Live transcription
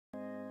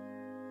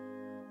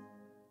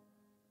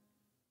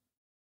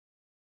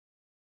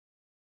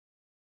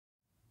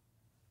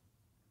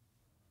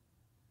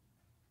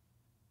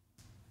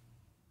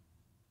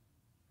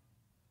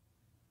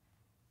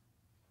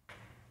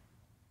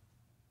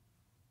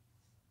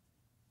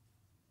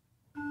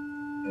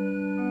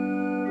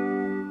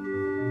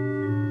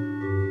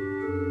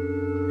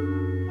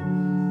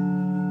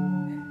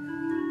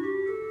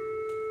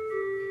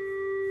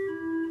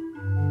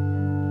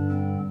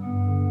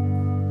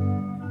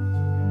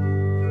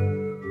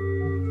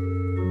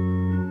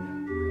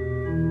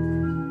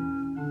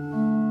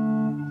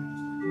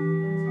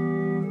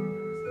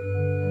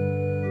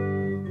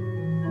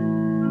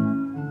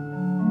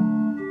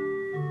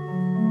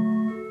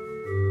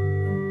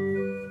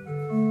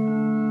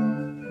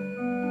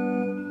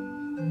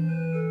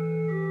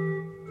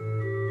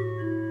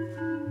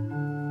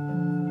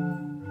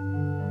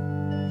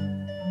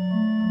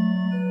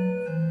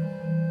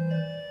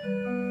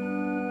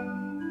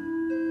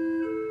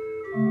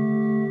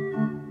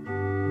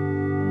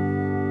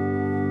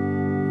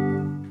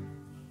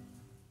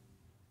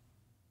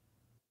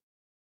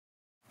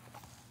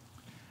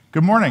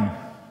Good morning.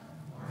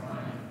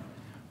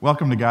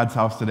 Welcome to God's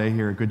house today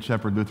here at Good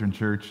Shepherd Lutheran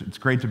Church. It's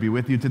great to be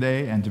with you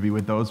today and to be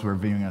with those who are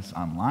viewing us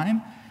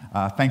online.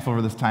 Thankful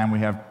for this time we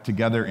have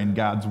together in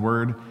God's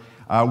Word.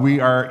 We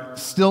are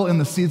still in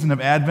the season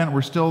of Advent.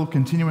 We're still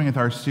continuing with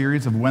our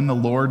series of When the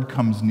Lord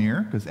Comes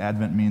Near, because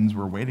Advent means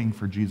we're waiting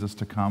for Jesus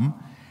to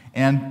come.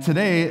 And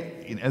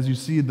today, as you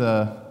see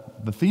the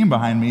theme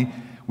behind me,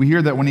 we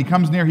hear that when he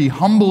comes near, he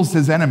humbles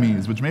his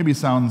enemies, which maybe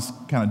sounds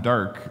kind of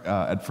dark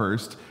at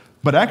first,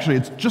 but actually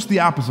it's just the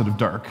opposite of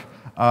dark.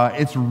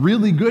 It's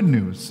really good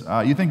news.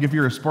 You think if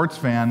you're a sports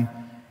fan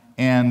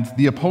and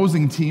the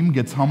opposing team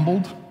gets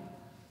humbled,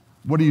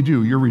 what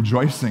do? You're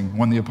rejoicing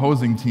when the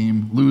opposing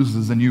team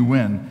loses and you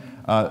win.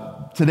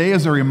 Today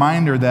is a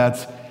reminder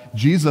that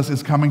Jesus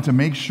is coming to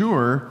make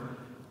sure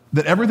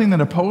that everything that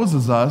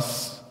opposes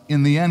us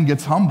in the end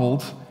gets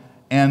humbled,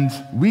 and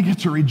we get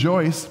to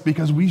rejoice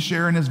because we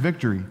share in his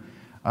victory.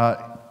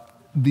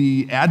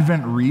 The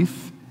Advent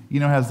wreath,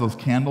 has those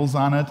candles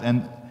on it,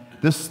 and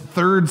this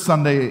third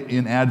Sunday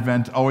in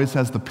Advent always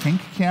has the pink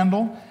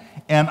candle.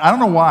 And I don't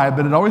know why,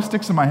 but it always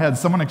sticks in my head.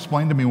 Someone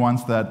explained to me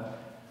once that,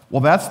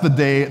 that's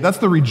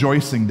the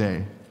rejoicing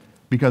day,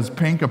 because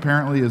pink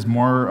apparently is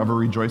more of a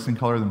rejoicing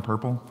color than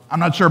purple. I'm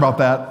not sure about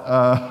that.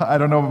 I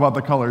don't know about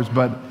the colors,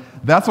 but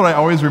that's what I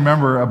always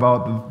remember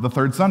about the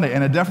third Sunday,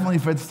 and it definitely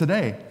fits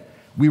today.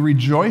 We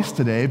rejoice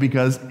today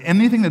because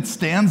anything that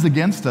stands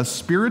against us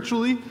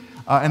spiritually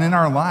and in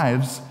our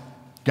lives,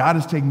 God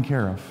is taking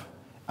care of.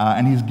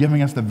 And he's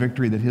giving us the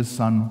victory that his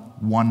son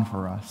won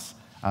for us.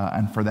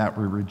 And for that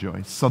we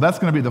rejoice. So that's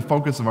going to be the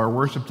focus of our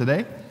worship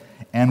today.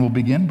 And we'll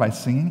begin by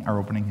singing our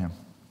opening hymn.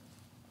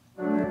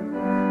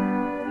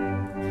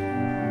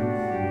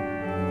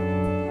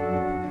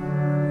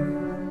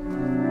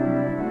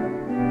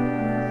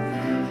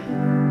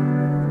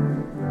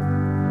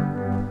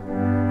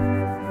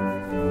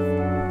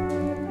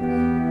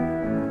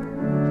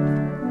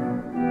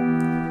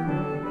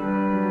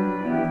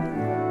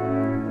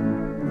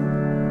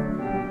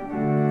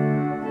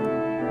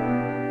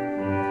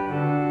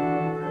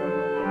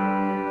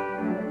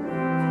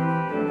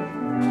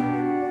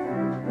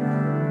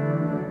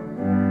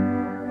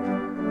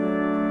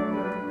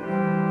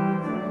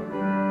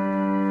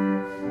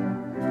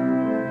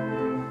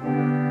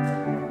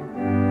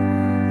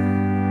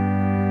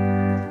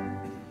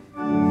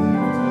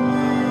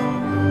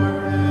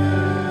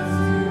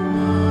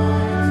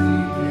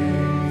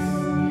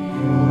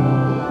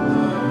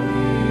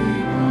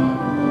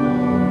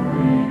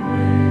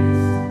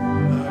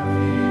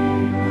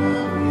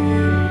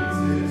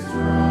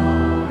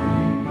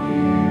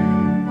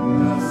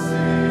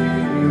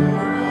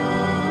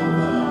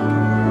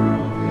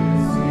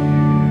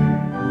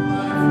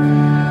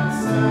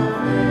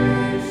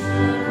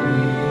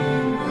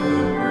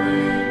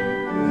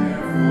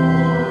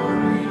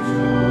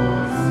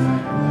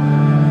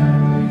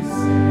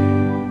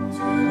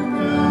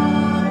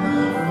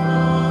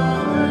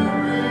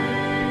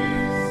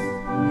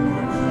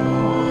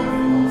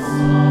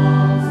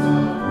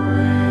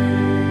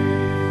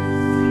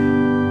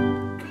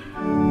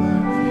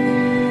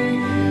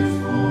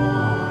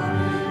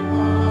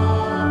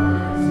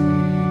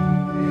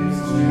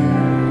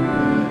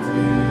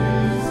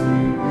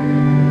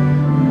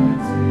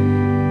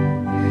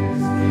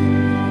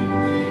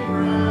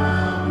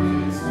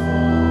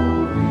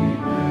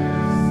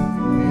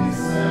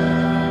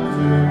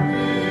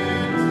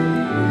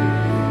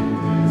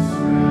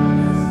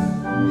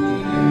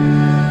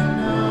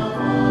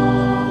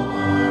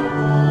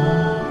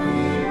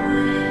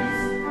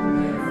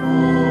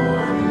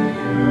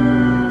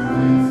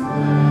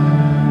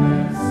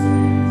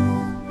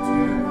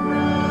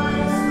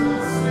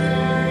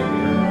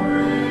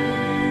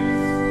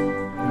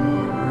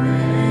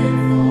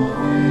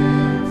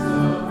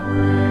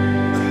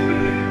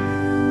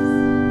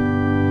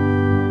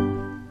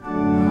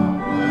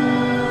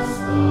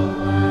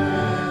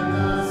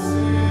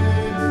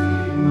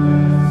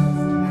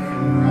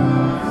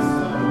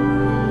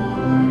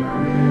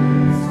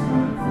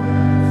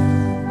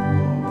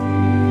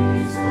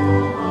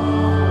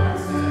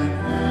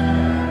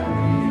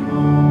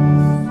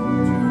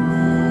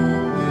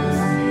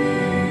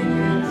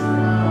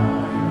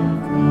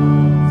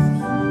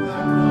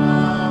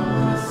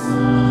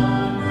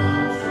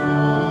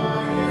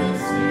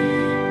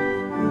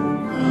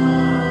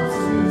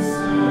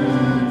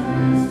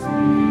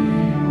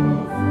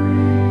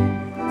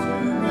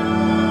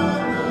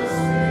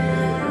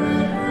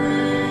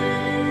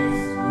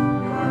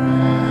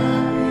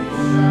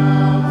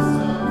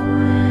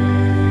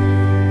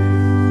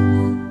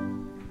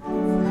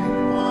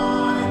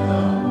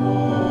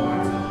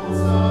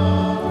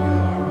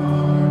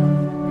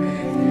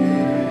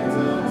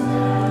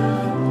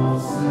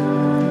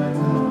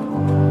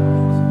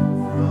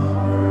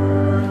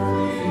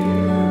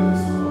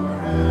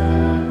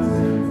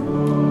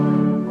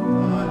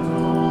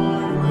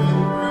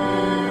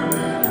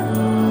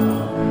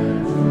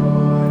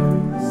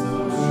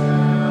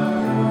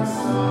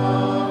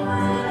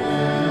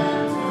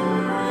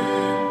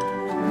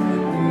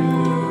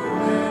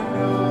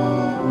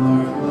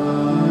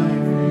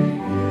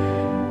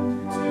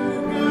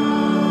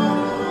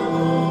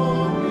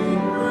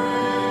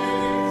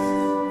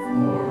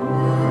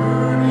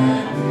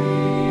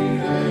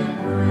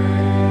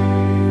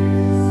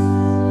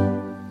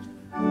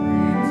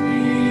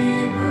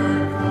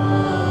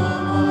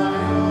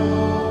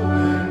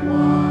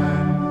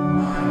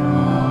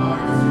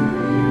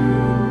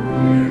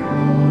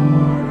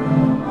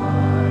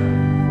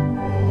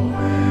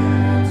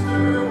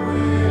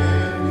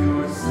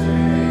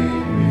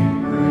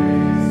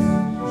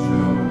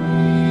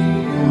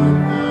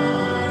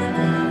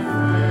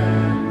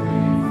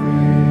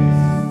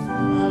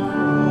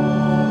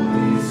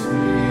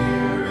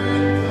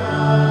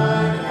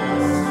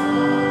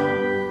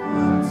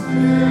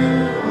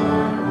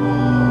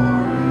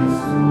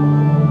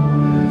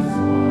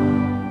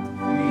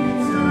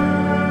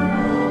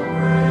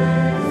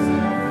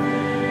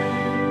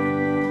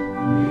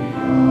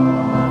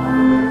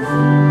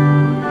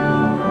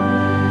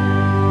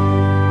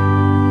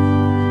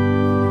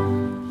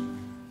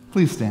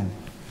 Please stand.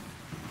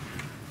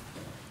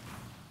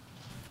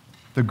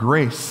 The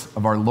grace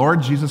of our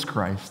Lord Jesus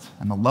Christ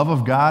and the love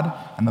of God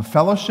and the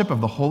fellowship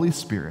of the Holy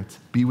Spirit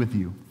be with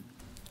you.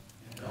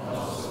 And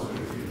also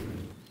with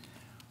you.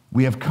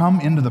 We have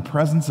come into the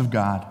presence of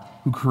God,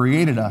 who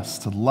created us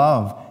to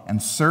love and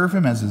serve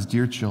him as his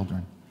dear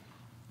children.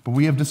 But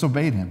we have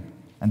disobeyed him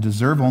and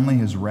deserve only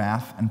his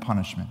wrath and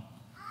punishment.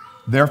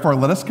 Therefore,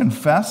 let us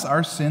confess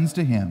our sins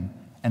to him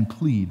and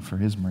plead for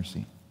his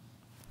mercy.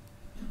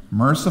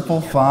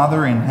 Merciful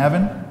Father in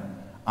heaven,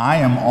 I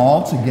am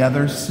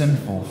altogether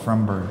sinful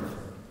from birth.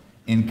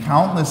 In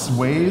countless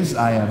ways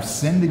I have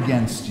sinned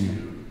against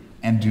you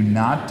and do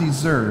not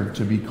deserve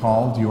to be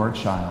called your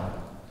child.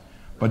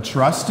 But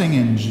trusting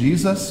in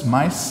Jesus,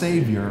 my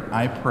Savior,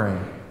 I pray,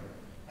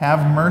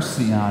 have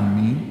mercy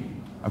on me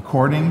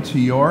according to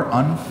your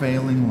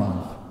unfailing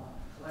love.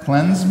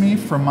 Cleanse me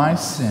from my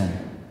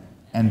sin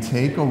and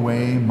take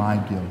away my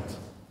guilt.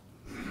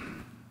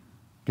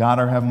 God,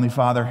 our Heavenly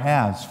Father,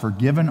 has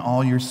forgiven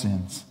all your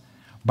sins.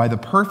 By the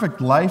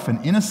perfect life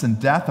and innocent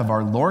death of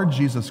our Lord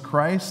Jesus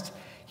Christ,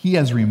 he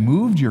has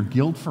removed your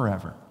guilt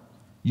forever.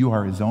 You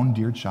are his own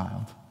dear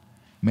child.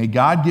 May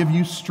God give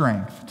you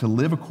strength to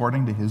live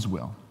according to his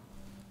will.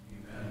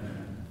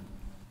 Amen.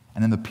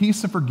 And in the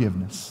peace of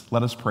forgiveness,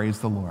 let us praise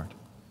the Lord.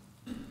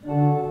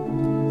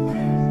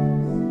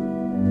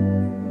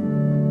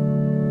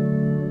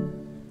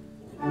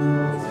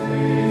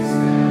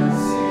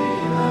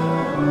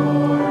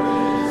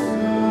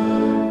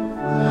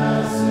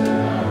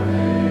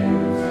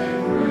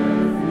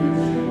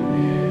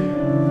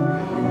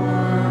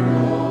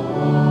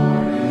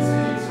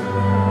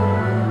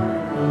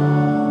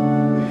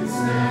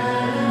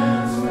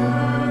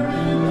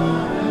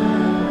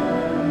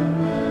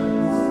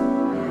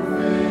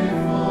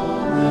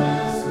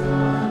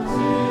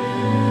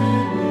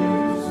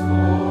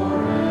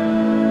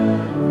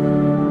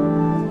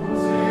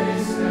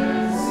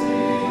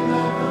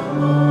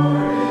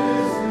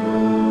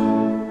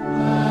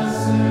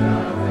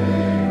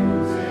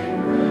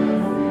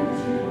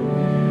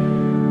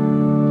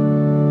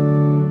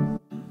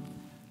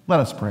 Let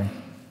us pray.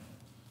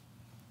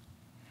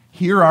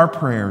 Hear our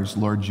prayers,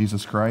 Lord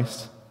Jesus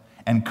Christ,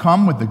 and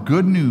come with the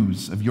good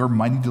news of your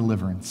mighty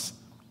deliverance.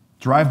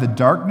 Drive the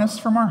darkness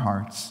from our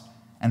hearts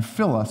and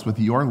fill us with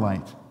your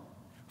light.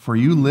 For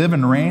you live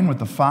and reign with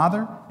the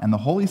Father and the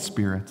Holy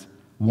Spirit,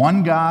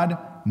 one God,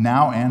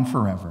 now and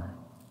forever.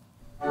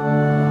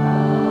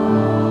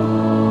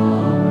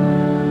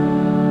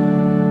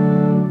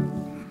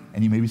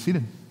 And you may be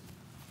seated.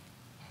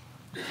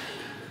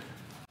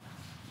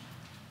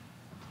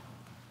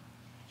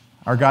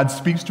 Our God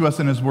speaks to us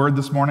in his word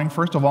this morning,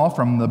 first of all,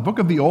 from the book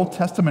of the Old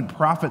Testament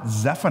prophet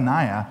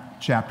Zephaniah,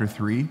 chapter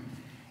 3.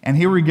 And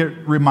here we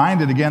get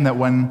reminded again that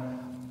when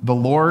the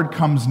Lord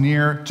comes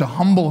near to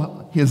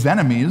humble his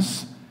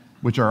enemies,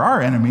 which are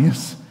our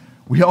enemies,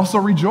 we also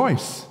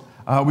rejoice.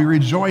 We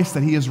rejoice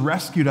that he has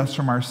rescued us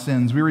from our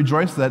sins. We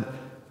rejoice that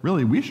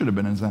really we should have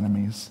been his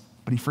enemies,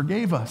 but he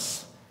forgave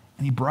us,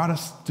 and he brought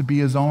us to be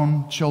his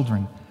own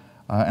children.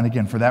 And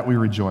again, for that we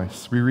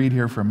rejoice. We read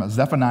here from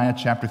Zephaniah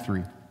chapter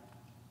 3.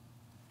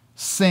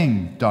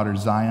 Sing, daughter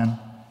Zion.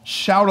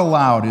 Shout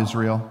aloud,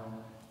 Israel.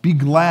 Be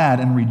glad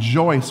and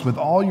rejoice with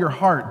all your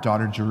heart,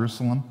 daughter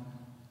Jerusalem.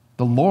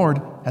 The Lord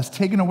has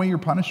taken away your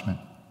punishment.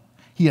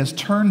 He has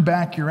turned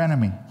back your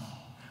enemy.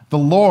 The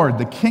Lord,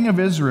 the King of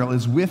Israel,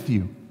 is with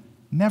you.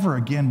 Never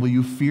again will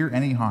you fear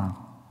any harm.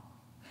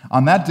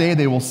 On that day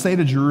they will say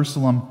to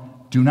Jerusalem,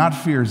 do not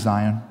fear,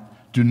 Zion.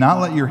 Do not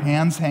let your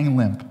hands hang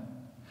limp.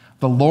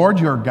 The Lord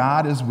your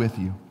God is with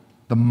you,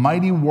 the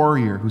mighty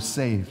warrior who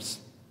saves.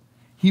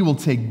 He will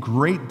take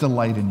great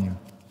delight in you.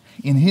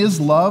 In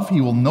his love, he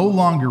will no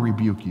longer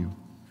rebuke you,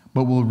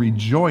 but will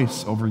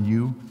rejoice over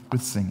you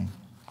with singing.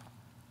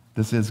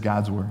 This is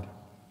God's word.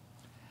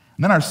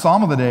 And then our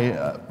psalm of the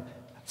day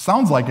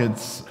sounds like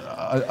it's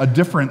a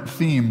different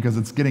theme because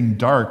it's getting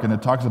dark and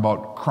it talks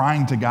about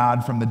crying to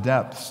God from the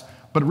depths.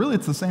 But really,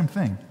 it's the same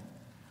thing.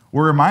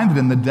 We're reminded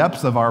in the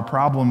depths of our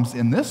problems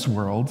in this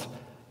world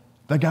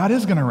that God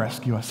is going to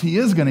rescue us. He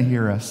is going to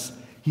hear us.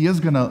 He is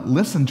going to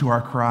listen to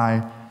our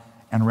cry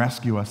and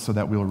rescue us so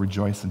that we will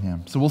rejoice in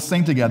him. So we'll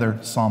sing together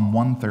Psalm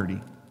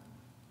 130.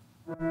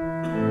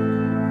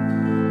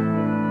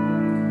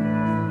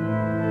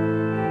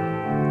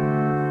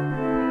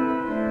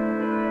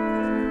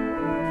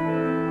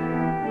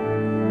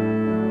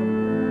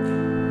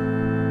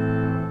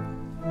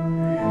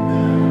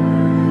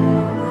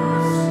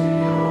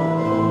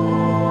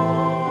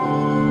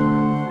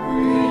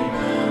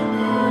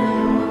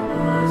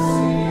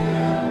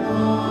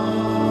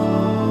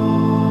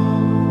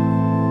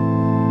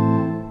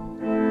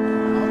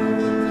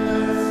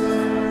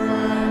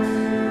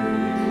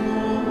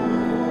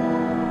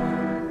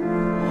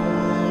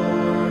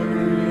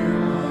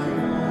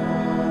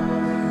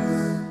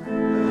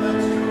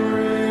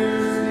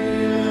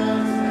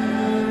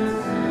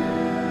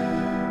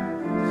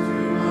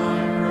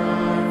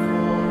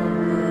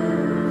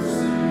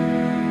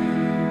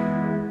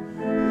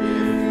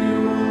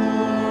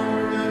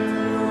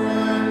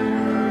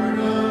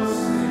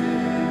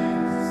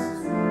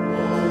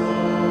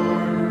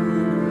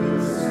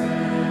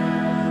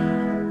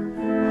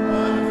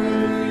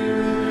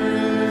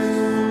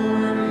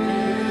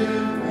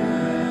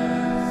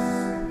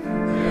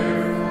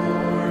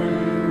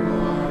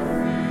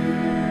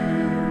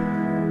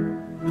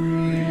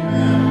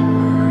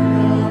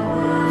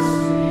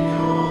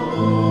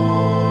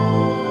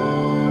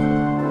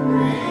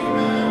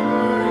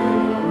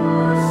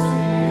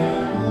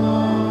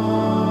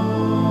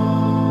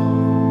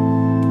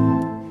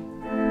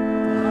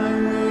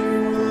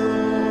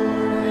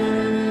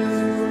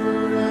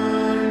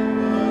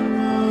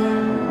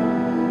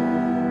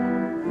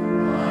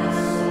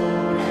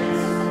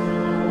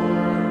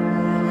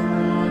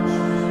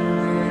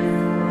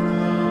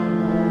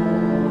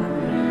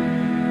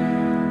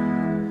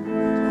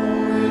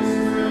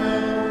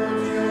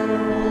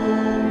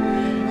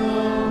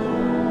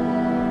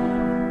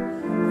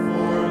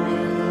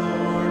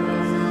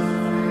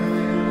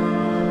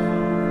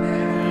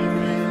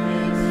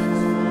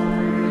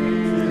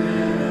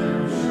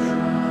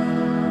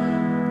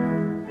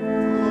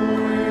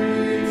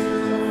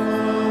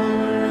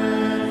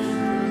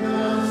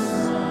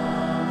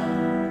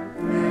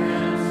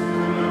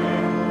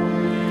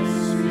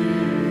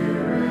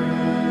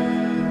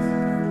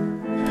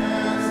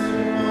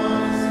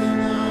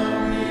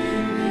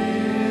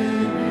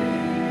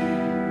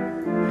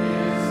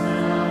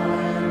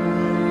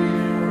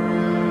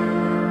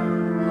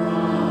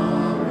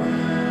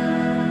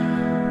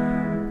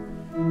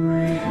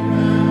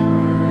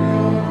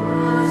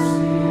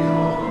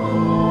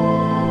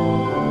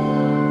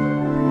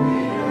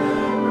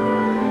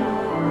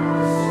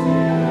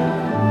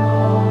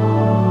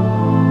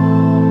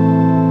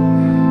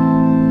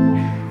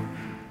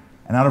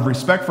 of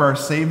respect for our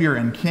Savior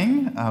and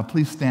King,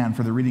 please stand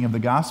for the reading of the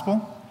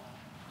gospel.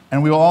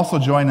 And we will also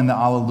join in the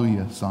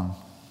Alleluia song.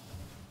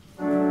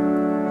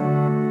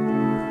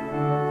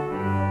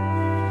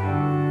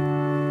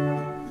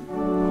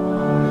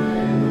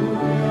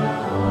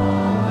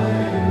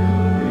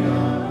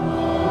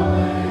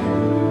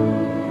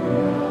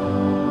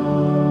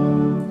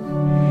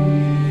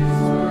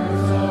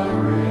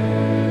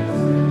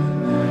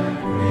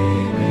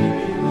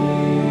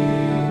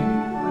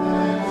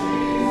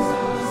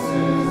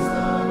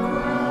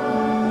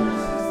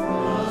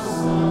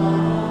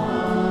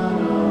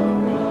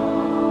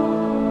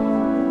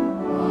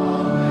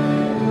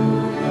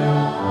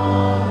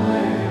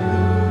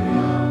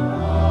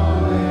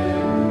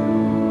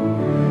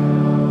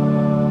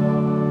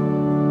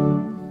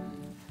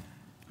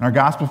 In our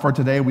gospel for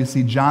today, we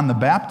see John the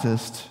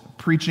Baptist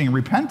preaching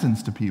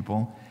repentance to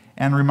people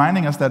and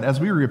reminding us that as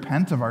we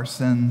repent of our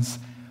sins,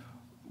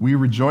 we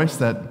rejoice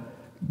that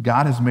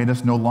God has made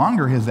us no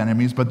longer his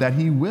enemies, but that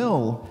he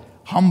will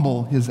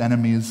humble his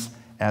enemies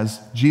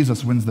as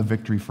Jesus wins the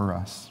victory for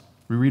us.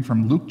 We read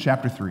from Luke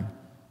chapter 3.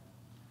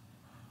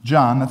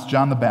 John, that's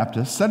John the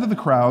Baptist, said to the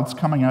crowds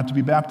coming out to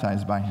be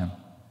baptized by him,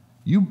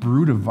 "You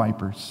brood of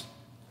vipers,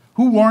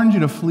 who warned you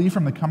to flee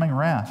from the coming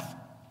wrath?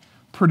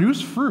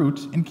 Produce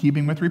fruit in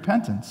keeping with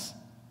repentance.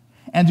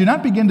 And do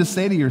not begin to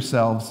say to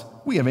yourselves,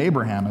 'We have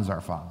Abraham as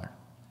our father.'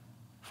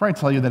 For I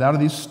tell you that out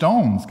of these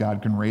stones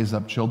God can raise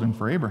up children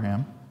for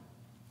Abraham.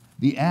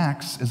 The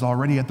axe is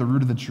already at the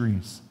root of the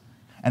trees,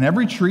 and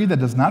every tree that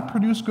does not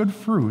produce good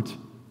fruit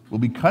will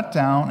be cut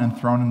down and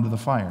thrown into the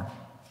fire."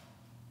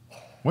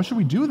 "What should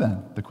we do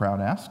then?" the crowd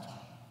asked.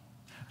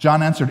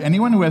 John answered,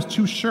 "Anyone who has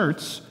 2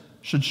 shirts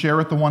should share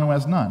with the one who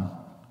has none,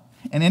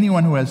 and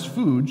anyone who has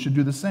food should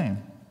do the same."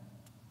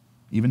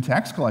 Even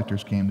tax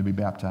collectors came to be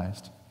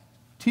baptized.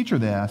 "Teacher,"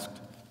 they asked,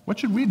 "what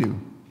should we do?"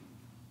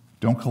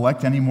 "Don't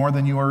collect any more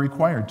than you are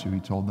required to," he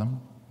told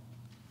them.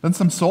 Then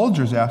some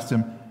soldiers asked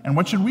him, "And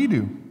what should we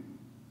do?"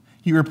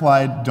 He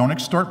replied, "Don't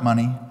extort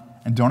money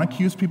and don't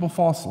accuse people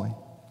falsely.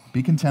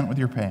 Be content with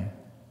your pay."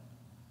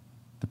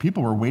 The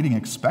people were waiting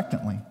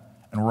expectantly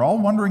and were all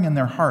wondering in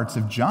their hearts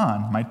if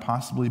John might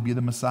possibly be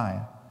the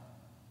Messiah.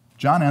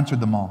 John answered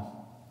them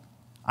all,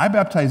 "I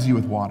baptize you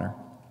with water,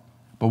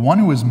 but one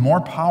who is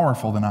more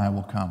powerful than I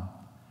will come,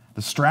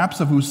 the straps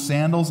of whose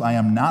sandals I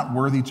am not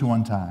worthy to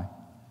untie.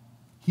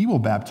 He will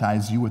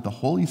baptize you with the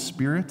Holy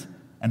Spirit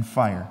and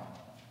fire.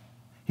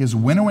 His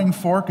winnowing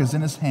fork is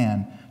in his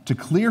hand to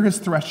clear his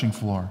threshing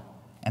floor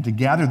and to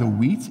gather the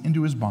wheat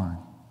into his barn.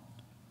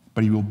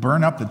 But he will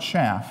burn up the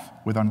chaff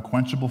with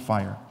unquenchable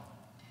fire."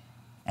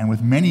 And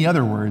with many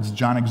other words,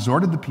 John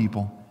exhorted the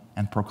people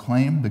and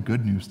proclaimed the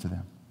good news to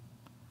them.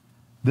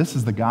 This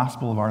is the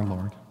gospel of our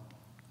Lord.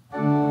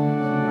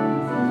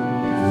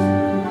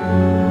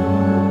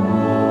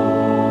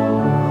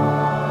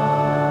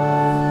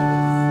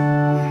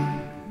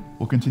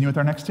 We'll continue with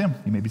our next hymn.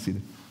 You may be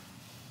seated.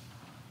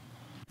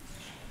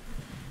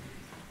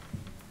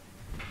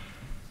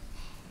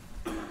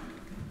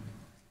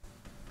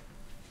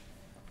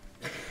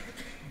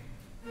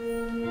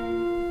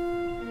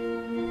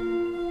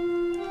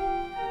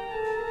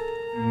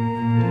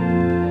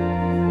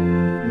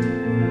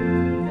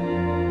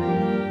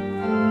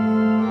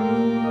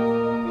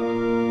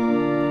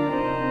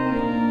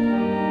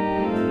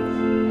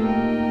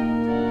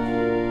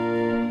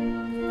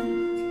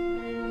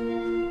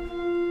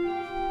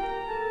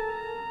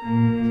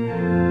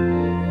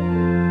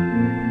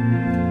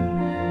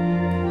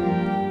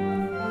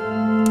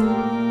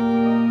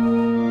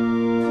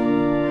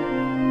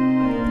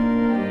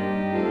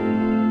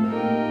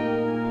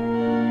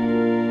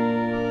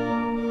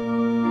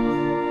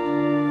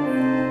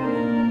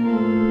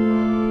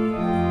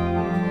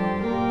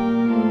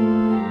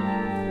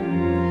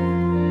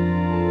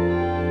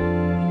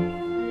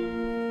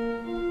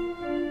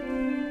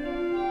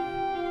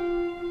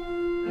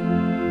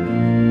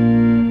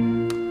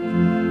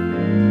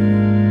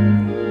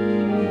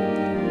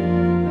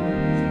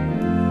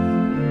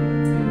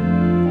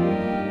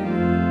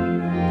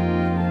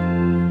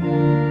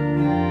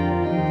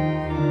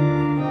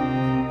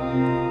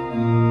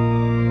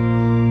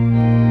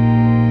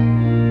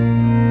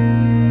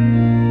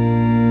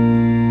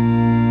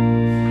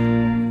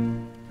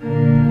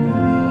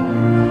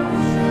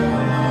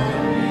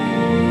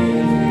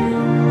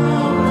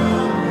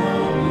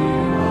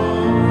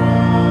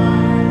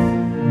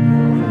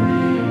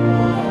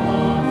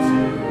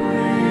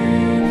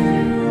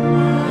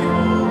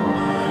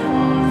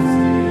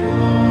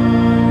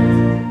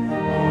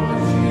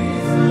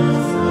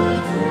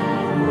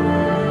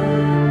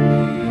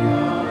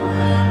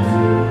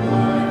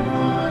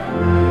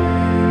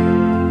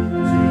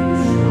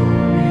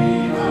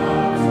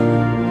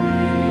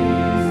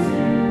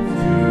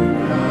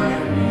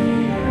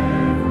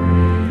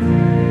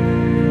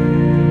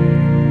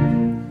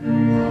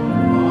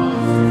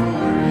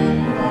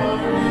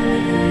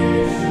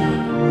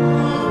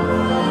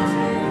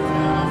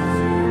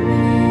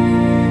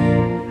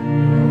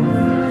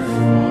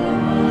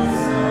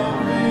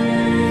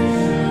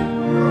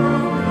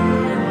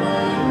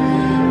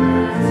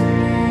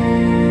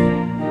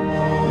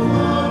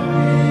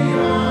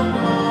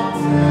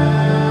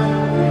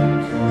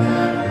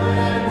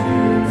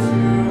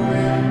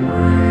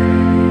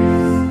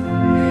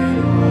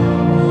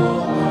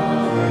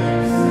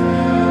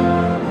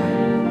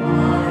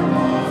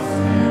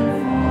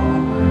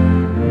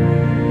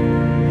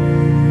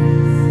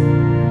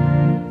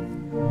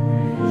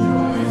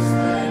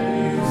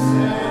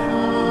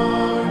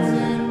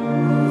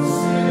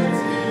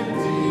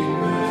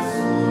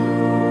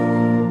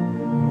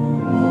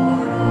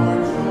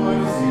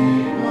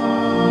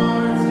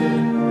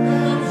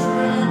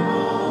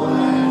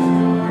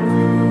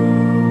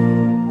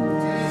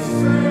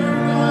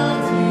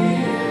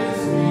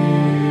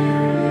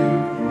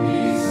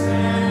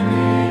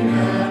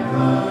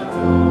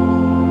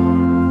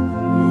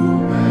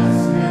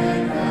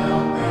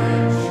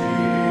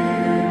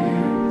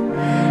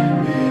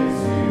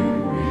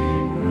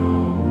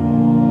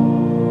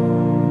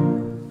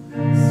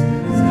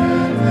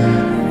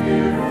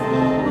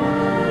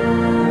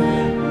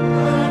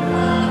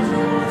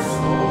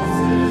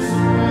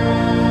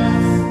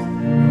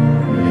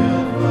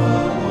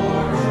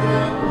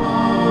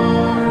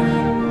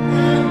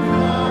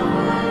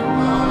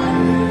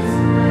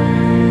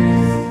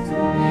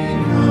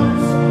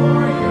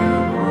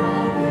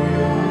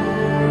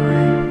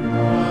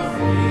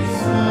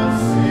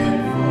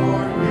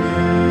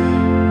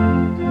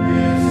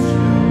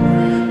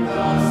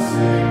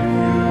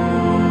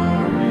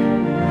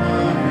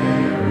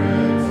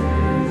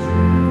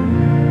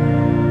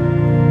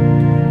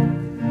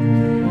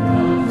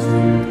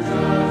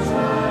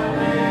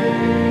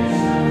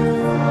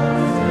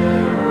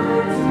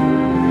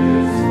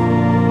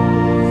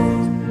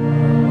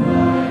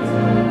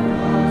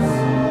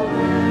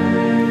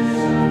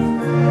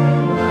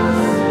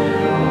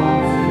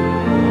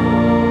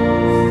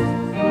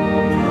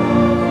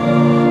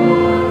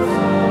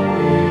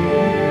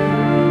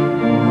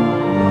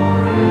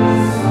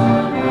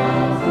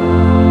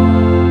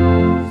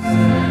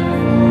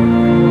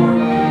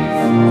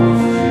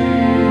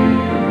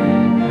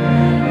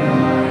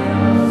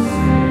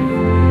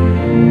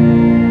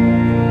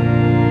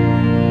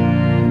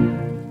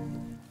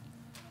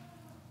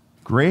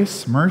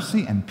 Grace,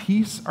 mercy, and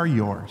peace are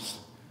yours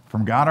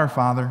from God our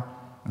Father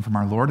and from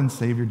our Lord and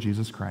Savior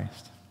Jesus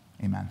Christ.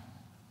 Amen.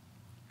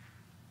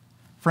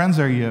 Friends,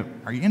 are you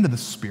into the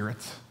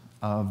spirit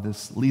of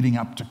this leading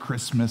up to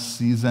Christmas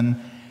season?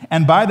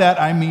 And by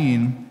that I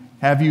mean,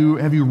 have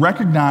you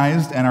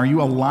recognized and are you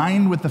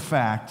aligned with the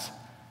fact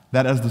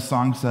that, as the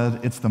song said,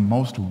 it's the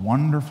most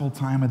wonderful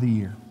time of the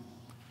year,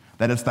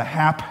 that it's the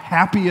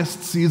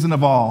happiest season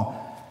of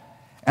all,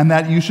 and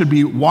that you should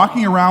be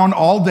walking around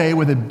all day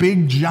with a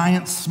big,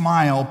 giant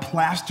smile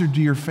plastered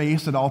to your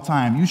face at all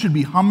time. You should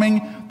be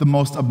humming the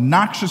most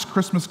obnoxious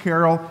Christmas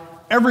carol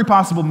every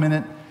possible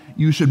minute.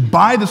 You should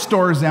buy the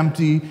stores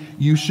empty.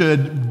 You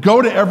should go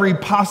to every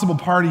possible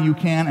party you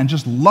can and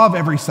just love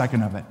every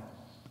second of it.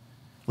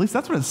 At least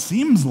that's what it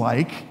seems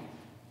like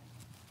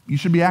you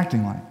should be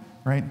acting like,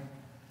 right?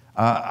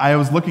 I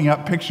was looking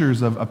up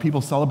pictures of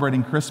people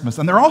celebrating Christmas,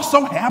 and they're all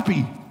so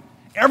happy.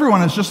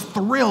 Everyone is just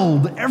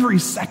thrilled every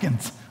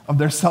second of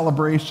their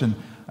celebration.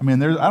 I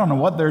mean, I don't know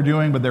what they're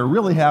doing, but they're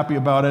really happy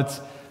about it.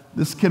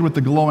 This kid with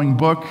the glowing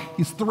book,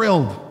 he's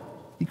thrilled.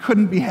 He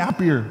couldn't be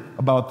happier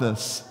about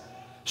this.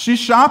 She's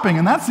shopping,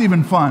 and that's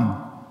even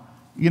fun.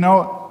 You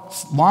know,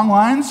 long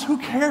lines, who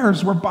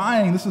cares? We're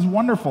buying. This is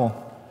wonderful.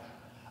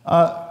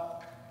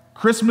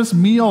 Christmas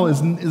meal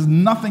is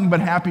nothing but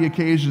happy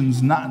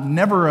occasions.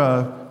 Never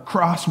a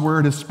cross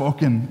word is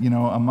spoken,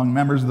 among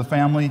members of the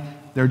family.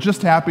 They're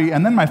just happy.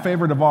 And then my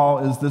favorite of all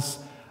is this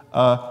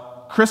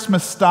happy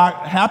Christmas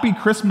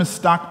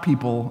stock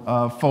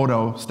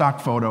people stock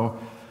photo.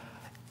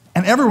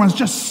 And everyone's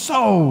just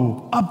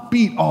so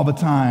upbeat all the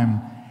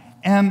time.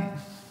 And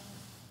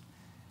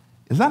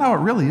is that how it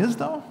really is,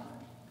 though?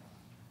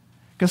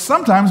 Because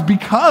sometimes,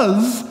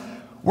 because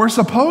we're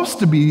supposed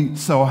to be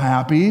so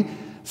happy,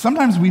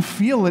 sometimes we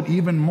feel it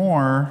even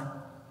more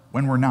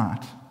when we're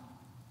not.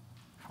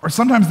 Or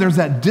sometimes there's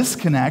that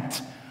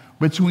disconnect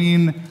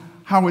between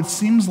how it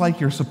seems like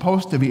you're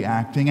supposed to be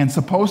acting and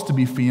supposed to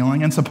be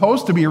feeling and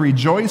supposed to be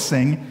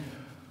rejoicing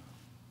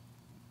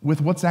with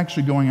what's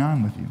actually going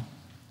on with you.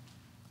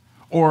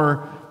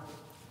 Or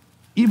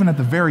even at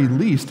the very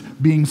least,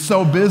 being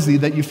so busy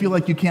that you feel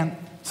like you can't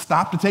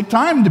stop to take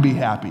time to be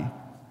happy.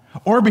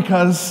 Or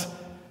because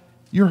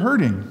you're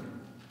hurting.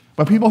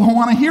 But people don't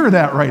want to hear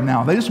that right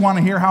now. They just want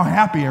to hear how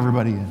happy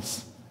everybody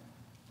is.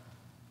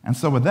 And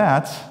so with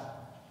that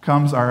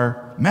comes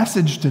our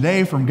message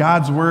today from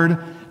God's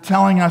Word,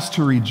 telling us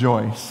to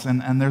rejoice.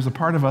 And there's a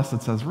part of us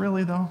that says,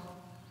 really though?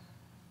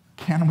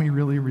 Can we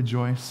really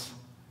rejoice?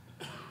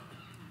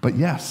 But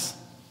yes.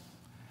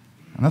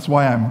 And that's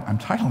why I'm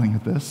titling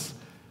it this,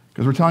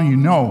 because we're telling you,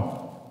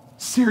 no,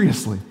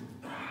 seriously,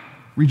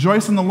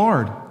 rejoice in the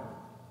Lord.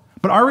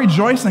 But our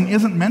rejoicing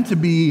isn't meant to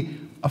be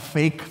a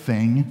fake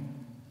thing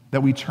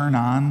that we turn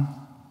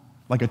on,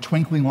 like a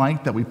twinkling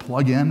light that we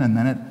plug in and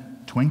then it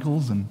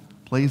twinkles and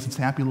plays its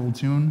happy little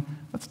tune.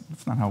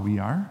 That's not how we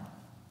are.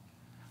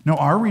 No,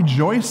 our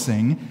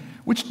rejoicing,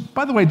 which,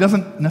 by the way,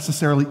 doesn't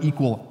necessarily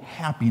equal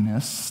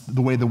happiness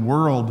the way the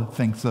world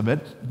thinks of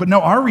it, but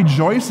no, our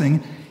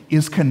rejoicing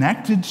is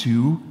connected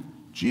to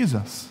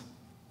Jesus.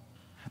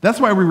 That's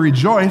why we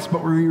rejoice,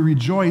 but we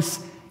rejoice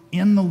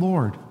in the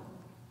Lord.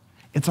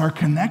 It's our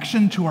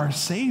connection to our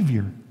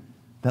Savior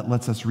that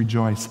lets us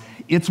rejoice.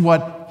 It's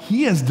what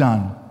He has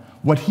done,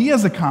 what He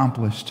has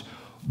accomplished,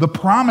 the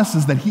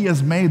promises that He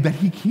has made that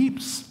He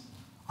keeps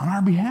on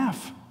our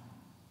behalf.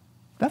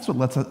 That's what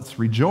lets us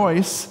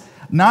rejoice,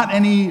 not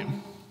any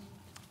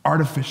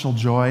artificial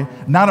joy,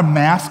 not a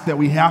mask that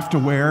we have to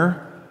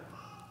wear,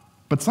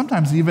 but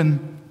sometimes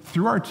even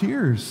through our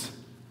tears,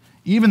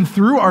 even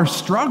through our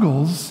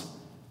struggles,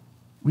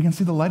 we can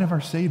see the light of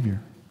our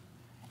Savior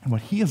and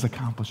what He has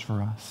accomplished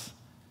for us.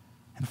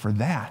 And for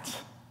that,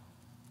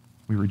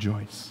 we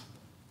rejoice.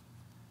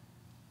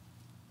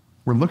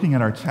 We're looking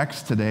at our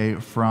text today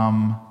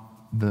from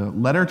the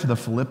letter to the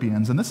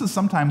Philippians, and this is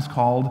sometimes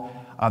called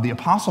the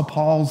Apostle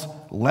Paul's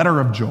letter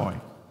of joy.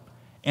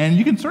 And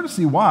you can sort of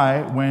see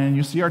why when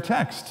you see our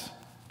text,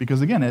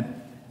 because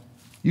again,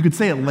 you could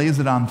say it lays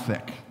it on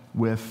thick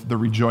with the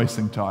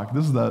rejoicing talk.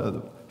 This is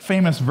the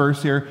famous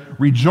verse here,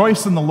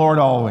 rejoice in the Lord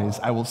always.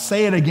 I will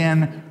say it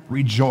again,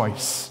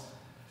 rejoice.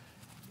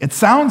 It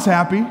sounds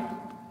happy,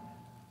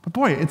 but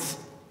boy, it's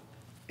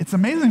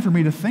amazing for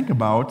me to think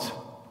about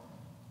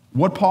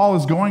what Paul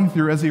is going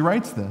through as he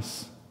writes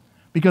this.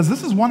 Because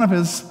this is one of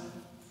his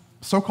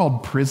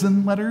so-called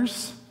prison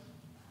letters.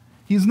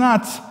 He's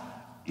not,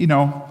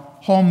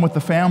 home with the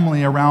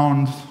family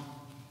around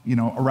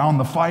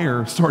the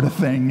fire sort of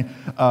thing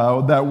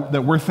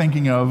that we're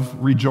thinking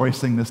of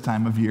rejoicing this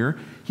time of year.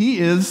 He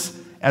is,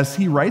 as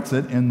he writes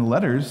it in the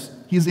letters,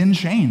 he's in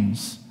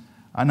chains.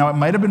 Now, it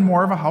might have been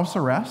more of a house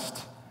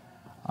arrest.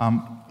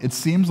 It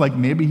seems like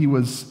maybe he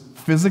was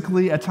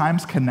physically at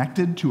times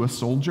connected to a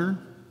soldier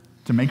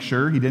to make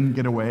sure he didn't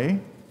get away.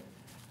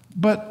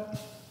 But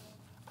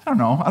I don't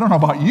know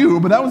about you,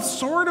 but that would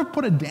sort of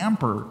put a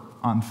damper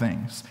on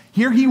things.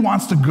 Here he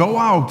wants to go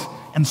out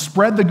and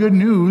spread the good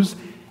news,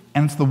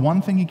 and it's the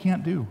one thing he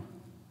can't do.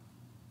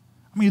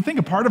 I mean, you'd think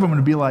a part of him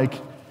would be like,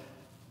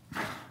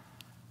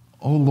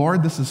 oh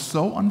Lord, this is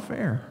so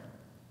unfair.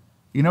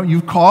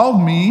 You've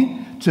called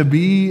me to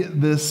be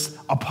this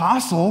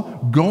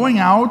apostle going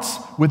out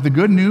with the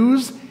good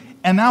news,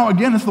 and now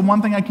again, it's the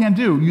one thing I can't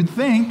do. You'd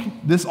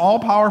think this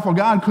all-powerful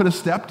God could have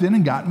stepped in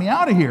and gotten me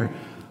out of here.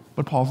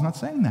 But Paul's not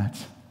saying that.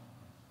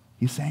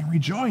 He's saying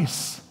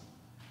rejoice.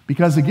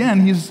 Because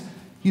again,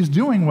 he's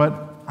doing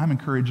what I'm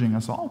encouraging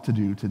us all to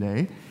do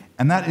today,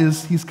 and that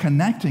is he's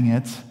connecting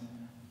it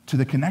to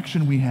the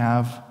connection we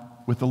have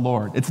with the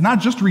Lord. It's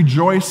not just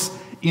rejoice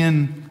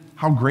in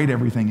how great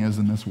everything is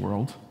in this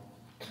world,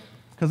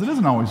 because it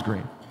isn't always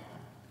great.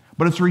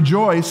 But it's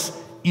rejoice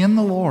in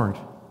the Lord,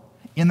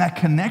 in that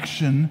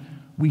connection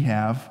we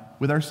have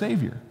with our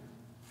Savior.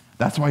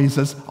 That's why he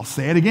says, I'll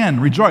say it again,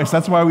 rejoice.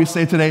 That's why we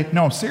say today,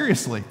 no,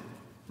 seriously,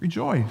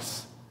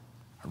 rejoice.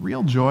 A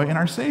real joy in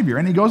our Savior.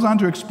 And he goes on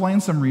to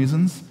explain some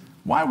reasons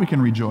why we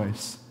can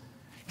rejoice.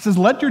 He says,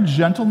 let your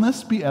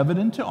gentleness be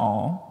evident to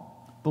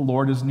all, the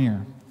Lord is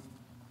near.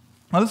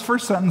 Now this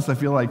first sentence I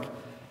feel like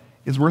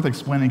is worth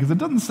explaining because it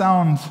doesn't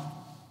sound,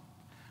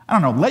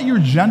 let your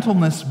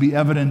gentleness be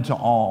evident to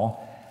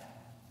all.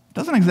 It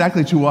doesn't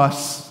exactly to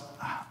us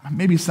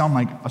maybe sound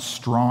like a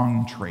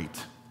strong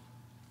trait.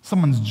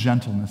 Someone's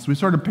gentleness. We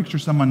sort of picture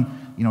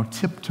someone,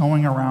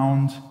 tiptoeing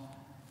around,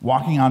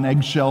 walking on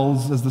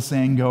eggshells, as the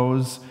saying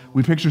goes.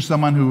 We picture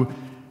someone who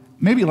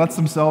maybe lets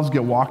themselves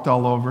get walked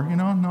all over.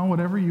 No,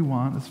 whatever you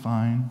want is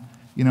fine.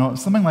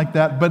 Something like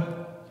that.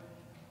 But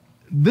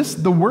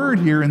the word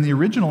here in the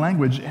original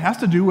language has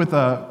to do with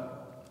a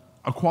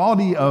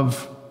quality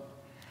of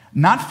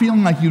not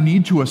feeling like you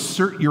need to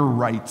assert your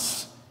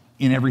rights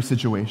in every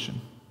situation.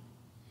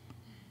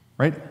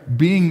 Right?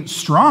 Being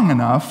strong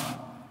enough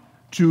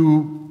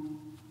to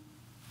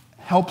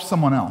help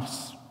someone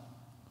else.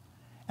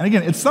 And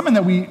again, it's something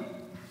that we,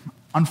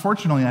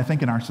 unfortunately, I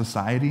think in our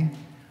society,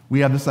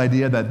 we have this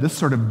idea that this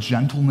sort of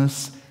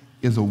gentleness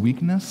is a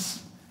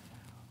weakness.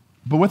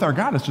 But with our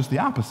God, it's just the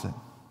opposite.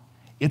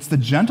 It's the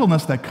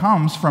gentleness that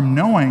comes from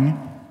knowing,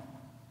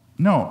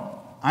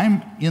 no,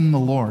 I'm in the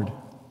Lord.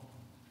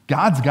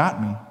 God's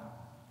got me.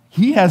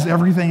 He has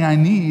everything I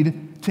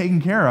need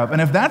taken care of.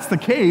 And if that's the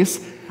case,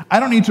 I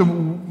don't need to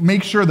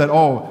make sure that,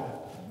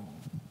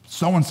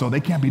 so-and-so, they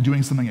can't be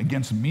doing something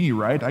against me,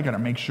 right? I got to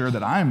make sure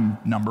that I'm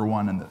number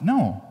one.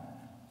 No,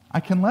 I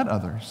can let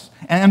others.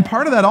 And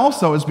part of that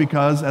also is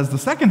because, as the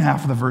second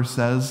half of the verse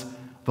says,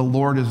 the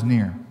Lord is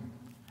near.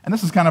 And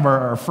this is kind of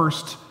our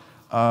first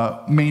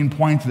main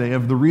point today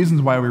of the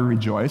reasons why we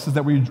rejoice, is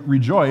that we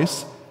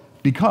rejoice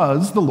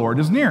because the Lord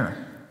is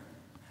near.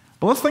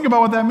 But let's think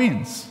about what that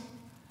means.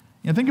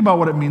 Think about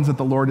what it means that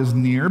the Lord is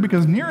near,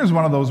 because near is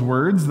one of those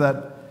words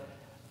that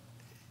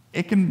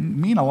it can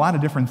mean a lot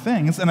of different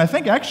things. And I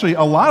think actually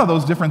a lot of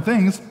those different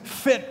things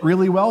fit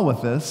really well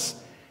with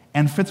this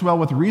and fits well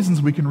with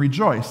reasons we can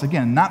rejoice.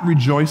 Again, not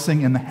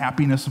rejoicing in the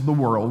happiness of the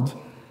world,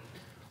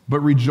 but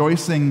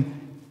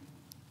rejoicing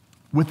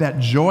with that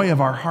joy of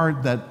our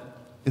heart that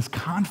is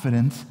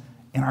confident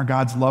in our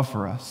God's love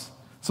for us.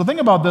 So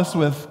think about this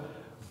with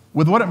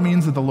what it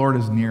means that the Lord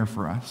is near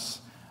for us.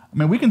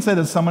 We can say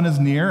that someone is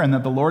near and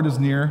that the Lord is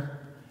near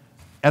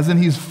as in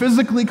he's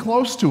physically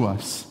close to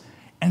us.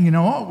 And you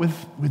know what?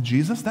 With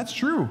Jesus, that's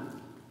true.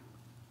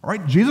 All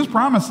right? Jesus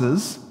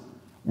promises,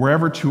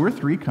 wherever 2 or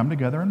 3 come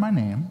together in my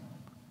name,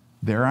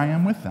 there I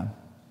am with them.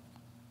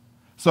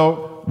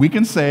 So we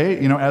can say,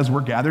 as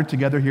we're gathered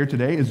together here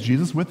today, is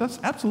Jesus with us?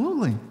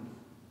 Absolutely.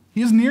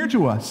 He is near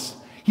to us.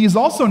 He is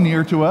also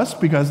near to us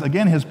because,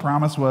 again, his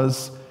promise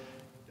was,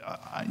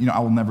 I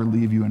will never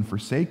leave you and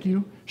forsake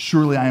you.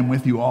 Surely I am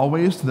with you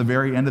always to the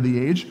very end of the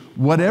age.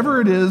 Whatever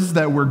it is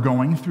that we're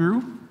going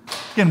through,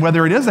 again,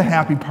 whether it is a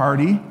happy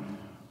party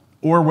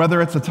or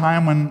whether it's a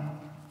time when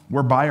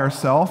we're by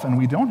ourselves and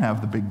we don't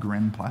have the big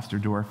grin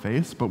plastered to our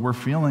face, but we're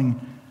feeling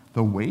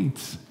the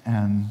weight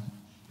and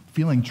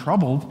feeling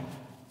troubled,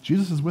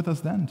 Jesus is with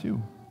us then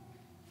too.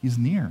 He's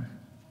near.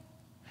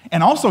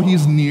 And also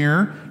he's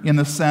near in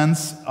the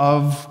sense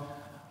of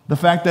the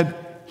fact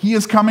that he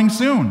is coming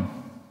soon.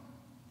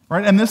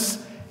 Right? And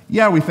this,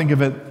 we think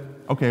of it,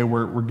 okay,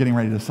 we're getting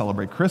ready to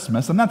celebrate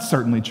Christmas, and that's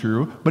certainly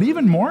true, but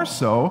even more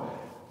so,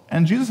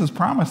 and Jesus has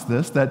promised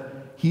this, that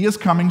he is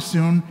coming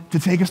soon to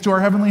take us to our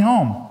heavenly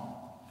home.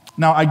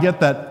 Now, I get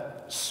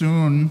that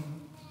soon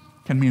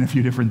can mean a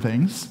few different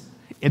things.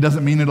 It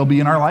doesn't mean it'll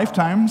be in our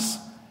lifetimes.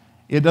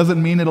 It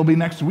doesn't mean it'll be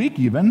next week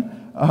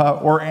even,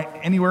 or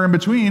anywhere in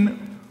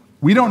between.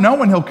 We don't know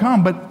when he'll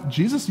come, but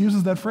Jesus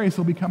uses that phrase,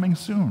 he'll be coming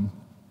soon.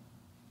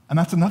 And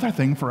that's another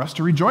thing for us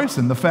to rejoice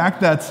in. The fact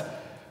that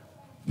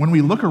when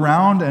we look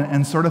around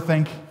and sort of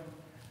think,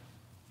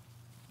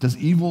 does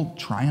evil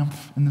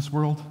triumph in this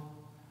world?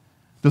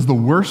 Does the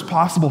worst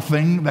possible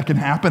thing that can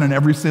happen in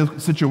every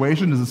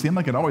situation, does it seem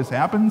like it always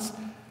happens?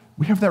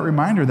 We have that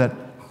reminder that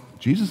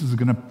Jesus is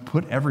going to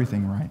put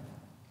everything right.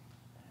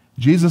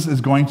 Jesus is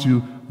going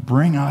to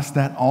bring us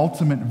that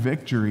ultimate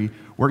victory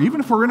where even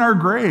if we're in our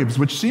graves,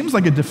 which seems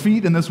like a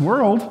defeat in this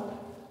world,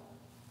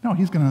 no,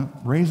 he's going to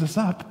raise us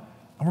up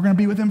and we're going to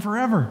be with him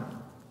forever.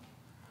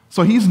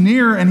 So he's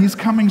near and he's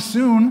coming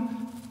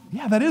soon.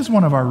 Yeah, that is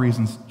one of our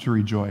reasons to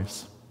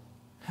rejoice.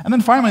 And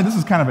then finally, this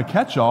is kind of a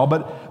catch-all,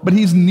 but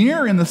he's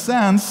near in the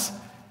sense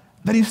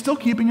that he's still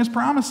keeping his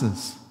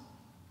promises.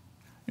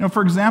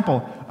 For example,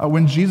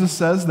 when Jesus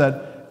says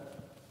that,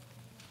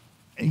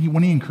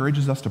 when he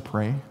encourages us to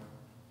pray,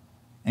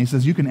 and he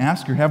says, you can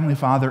ask your heavenly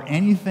Father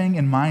anything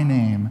in my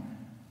name,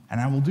 and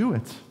I will do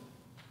it.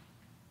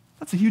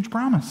 That's a huge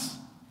promise.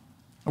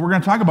 And we're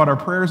going to talk about our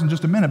prayers in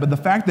just a minute, but the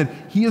fact that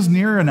he is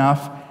near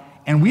enough,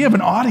 and we have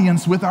an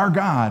audience with our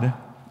God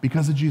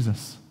because of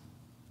Jesus.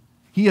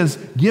 He has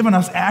given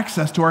us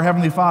access to our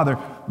Heavenly Father.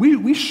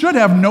 We should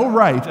have no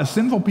right, as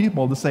sinful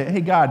people, to say,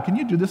 hey, God, can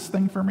you do this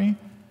thing for me?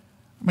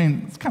 I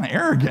mean, it's kind of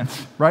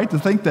arrogant, right? To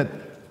think that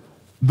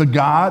the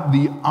God,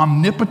 the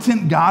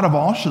omnipotent God of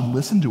all, should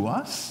listen to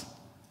us.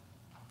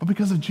 But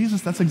because of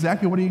Jesus, that's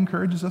exactly what he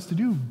encourages us to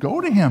do.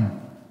 Go to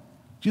him.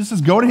 Jesus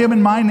says, go to him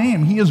in my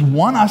name. He has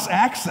won us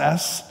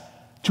access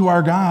to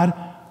our God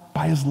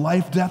by his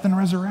life, death, and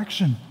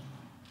resurrection.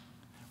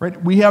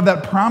 Right? We have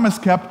that promise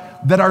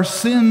kept that our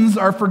sins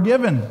are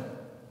forgiven.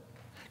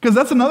 Because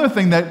that's another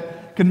thing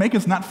that can make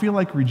us not feel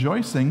like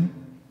rejoicing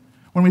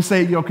when we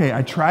say, okay,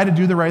 I try to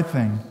do the right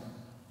thing.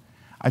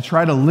 I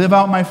try to live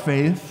out my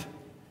faith,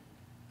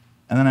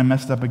 and then I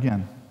messed up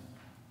again.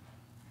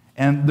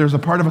 And there's a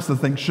part of us that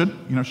thinks,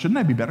 shouldn't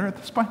I be better at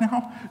this by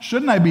now?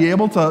 Shouldn't I be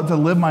able to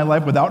live my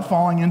life without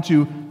falling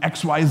into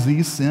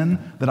XYZ sin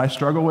that I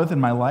struggle with in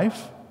my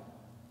life?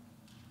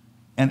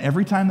 And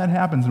every time that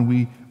happens and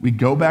we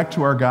go back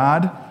to our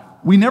God,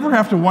 we never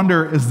have to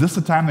wonder, is this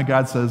the time that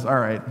God says, all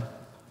right,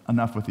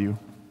 enough with you.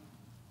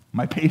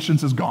 My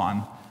patience is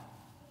gone.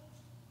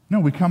 No,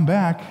 we come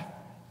back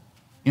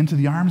into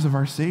the arms of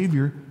our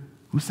Savior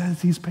who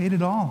says he's paid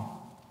it all.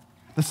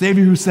 The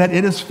Savior who said,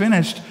 it is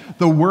finished.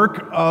 The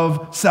work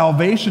of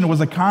salvation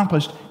was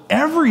accomplished.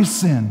 Every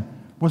sin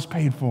was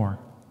paid for.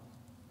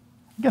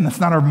 Again, that's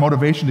not our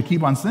motivation to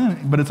keep on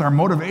sinning, but it's our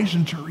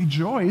motivation to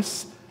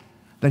rejoice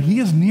that he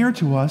is near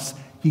to us.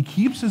 He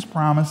keeps his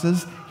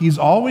promises. He's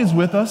always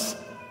with us,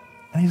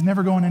 and he's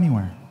never going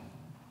anywhere.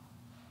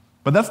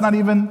 But that's not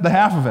even the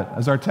half of it.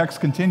 As our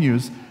text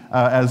continues,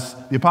 as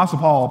the Apostle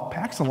Paul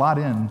packs a lot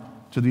in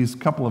to these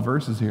couple of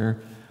verses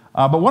here.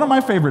 But one of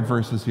my favorite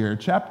verses here,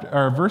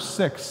 verse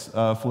 6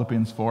 of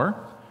Philippians 4,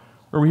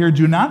 where we hear,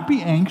 do not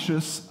be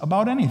anxious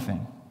about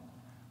anything,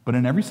 but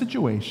in every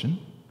situation,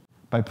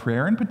 by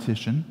prayer and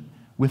petition,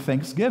 with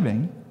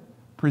thanksgiving,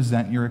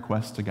 present your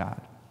requests to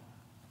God.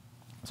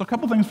 So a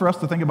couple things for us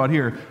to think about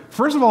here.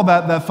 First of all,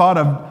 that thought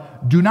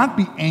of do not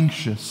be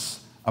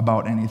anxious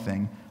about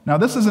anything. Now,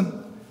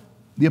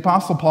 the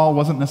Apostle Paul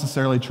wasn't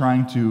necessarily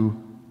trying to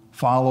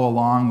follow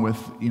along with,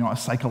 a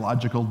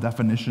psychological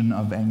definition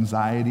of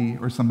anxiety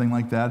or something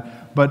like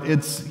that. But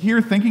it's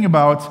here thinking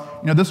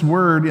about, this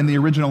word in the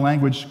original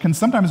language can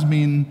sometimes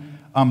mean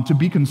to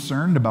be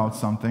concerned about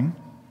something.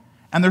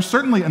 And there's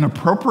certainly an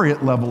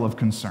appropriate level of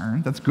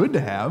concern that's good to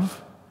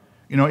have.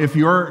 If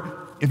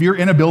you're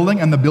in a building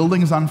and the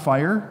building is on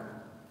fire,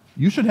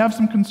 you should have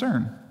some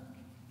concern,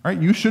 right?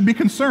 You should be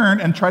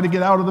concerned and try to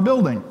get out of the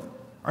building.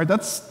 All right,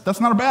 that's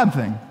not a bad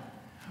thing.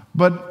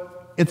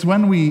 But it's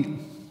when we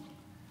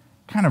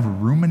kind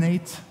of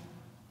ruminate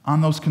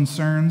on those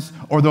concerns,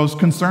 or those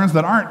concerns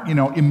that aren't,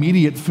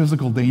 immediate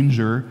physical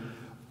danger,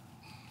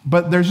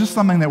 but there's just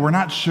something that we're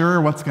not sure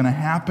what's going to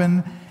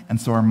happen,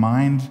 and so our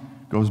mind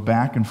goes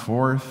back and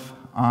forth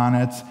on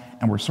it,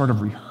 and we're sort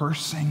of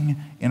rehearsing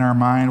in our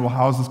mind, well,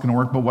 how is this going to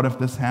work, but what if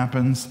this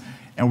happens?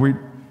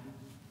 And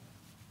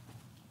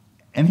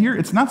here,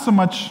 it's not so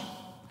much,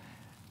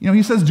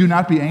 he says, do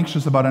not be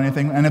anxious about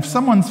anything, and if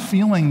someone's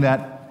feeling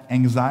that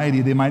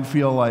anxiety, they might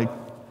feel like,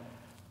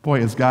 boy,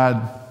 is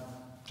God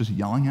just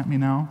yelling at me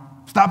now?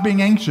 Stop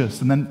being anxious.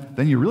 And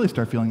then you really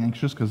start feeling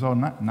anxious because,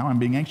 now I'm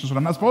being anxious when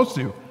I'm not supposed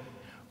to.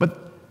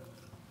 But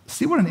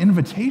see what an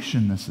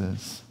invitation this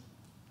is.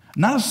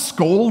 Not a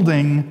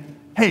scolding,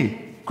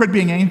 hey, quit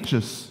being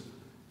anxious.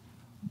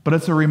 But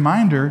it's a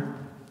reminder,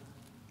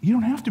 you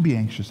don't have to be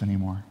anxious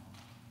anymore.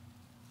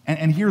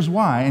 And here's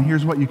why, and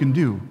here's what you can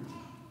do.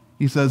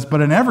 He says, but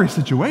in every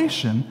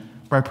situation,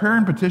 by prayer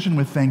and petition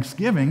with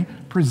thanksgiving,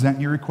 present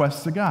your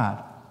requests to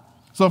God.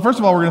 So first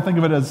of all, we're going to think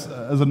of it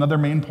as another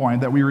main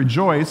point, that we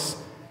rejoice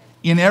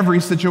in every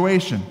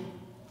situation,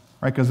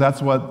 right? Because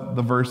that's what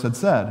the verse had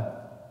said.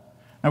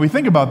 Now we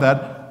think about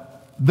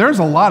that, there's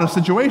a lot of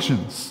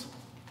situations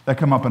that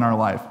come up in our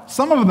life.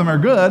 Some of them are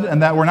good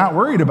and that we're not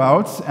worried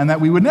about and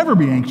that we would never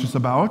be anxious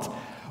about,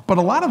 but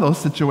a lot of those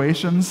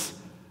situations,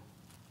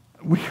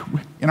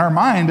 in our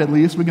mind at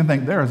least, we can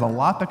think there's a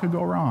lot that could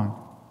go wrong.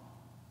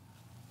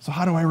 So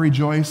how do I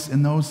rejoice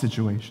in those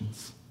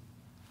situations?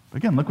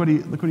 Again, look what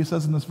he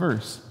says in this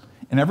verse.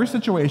 In every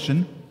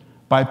situation,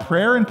 by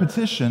prayer and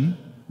petition,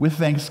 with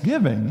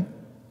thanksgiving,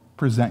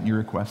 present your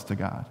request to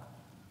God.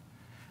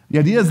 The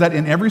idea is that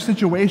in every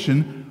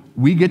situation,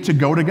 we get to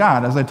go to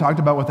God. As I talked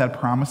about with that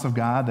promise of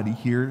God that he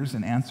hears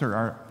and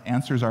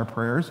answers our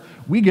prayers,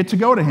 we get to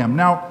go to him.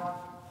 Now,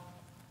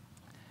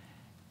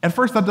 at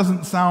first that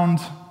doesn't sound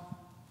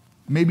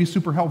maybe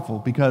super helpful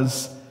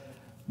because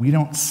we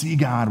don't see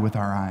God with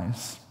our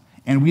eyes.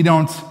 And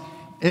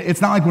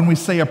it's not like when we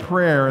say a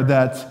prayer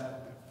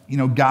that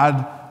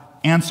God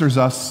answers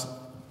us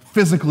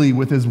physically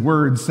with his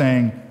words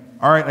saying,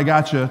 all right, I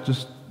got you.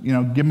 Just,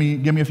 give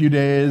me a few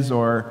days,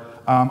 or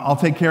I'll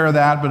take care of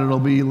that, but it'll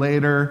be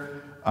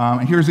later.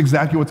 And here's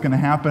exactly what's going to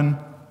happen.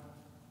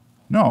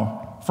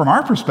 No, from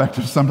our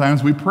perspective,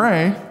 sometimes we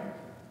pray,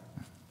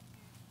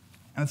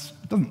 and it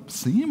doesn't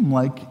seem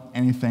like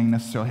anything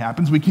necessarily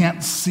happens. We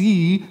can't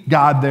see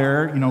God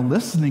there,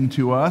 listening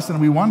to us,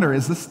 and we wonder,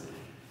 is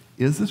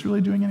this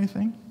really doing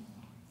anything?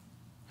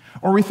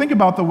 Or we think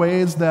about the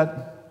ways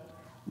that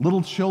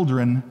little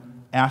children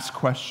ask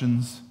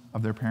questions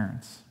of their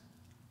parents.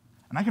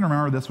 And I can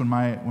remember this when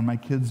my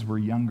kids were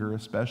younger,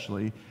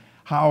 especially,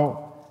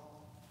 how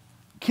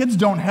kids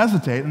don't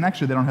hesitate, and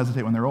actually they don't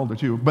hesitate when they're older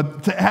too,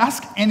 but to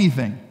ask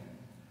anything,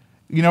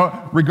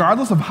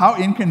 regardless of how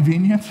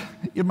inconvenient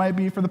it might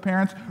be for the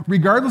parents,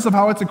 regardless of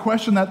how it's a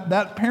question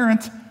that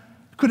parent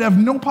could have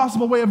no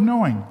possible way of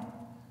knowing.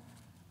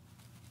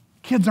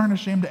 Kids aren't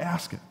ashamed to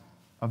ask it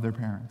of their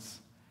parents.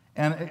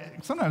 And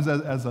sometimes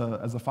as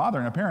a father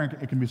and a parent,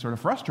 it can be sort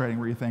of frustrating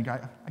where you think,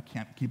 I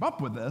can't keep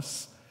up with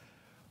this.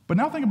 But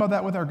now think about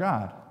that with our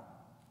God,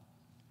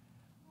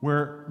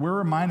 where we're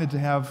reminded to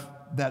have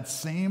that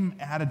same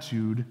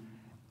attitude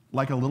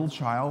like a little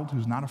child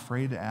who's not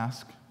afraid to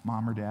ask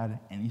mom or dad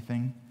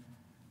anything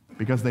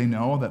because they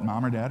know that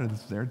mom or dad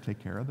is there to take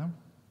care of them.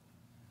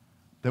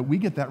 That we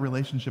get that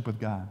relationship with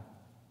God.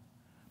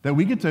 That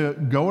we get to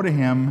go to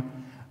him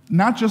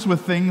not just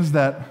with things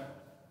that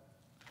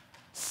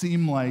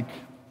seem like,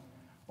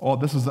 oh,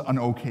 this is an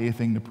okay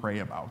thing to pray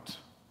about,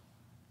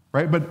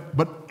 right?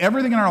 But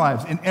everything in our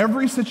lives, in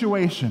every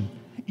situation,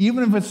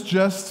 even if it's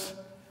just,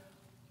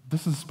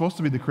 this is supposed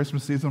to be the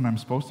Christmas season when I'm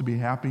supposed to be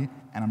happy,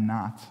 and I'm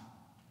not.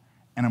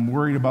 And I'm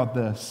worried about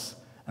this,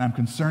 and I'm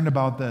concerned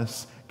about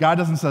this. God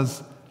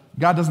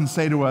doesn't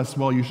say to us,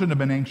 well, you shouldn't have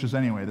been anxious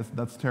anyway.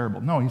 That's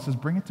terrible. No, he says,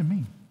 bring it to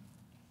me.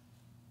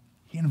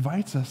 He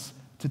invites us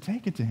to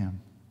take it to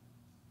him.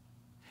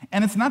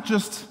 And it's not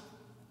just,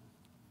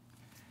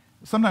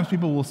 sometimes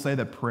people will say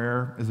that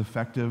prayer is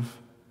effective,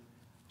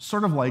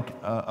 sort of like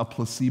a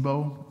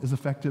placebo is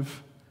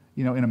effective,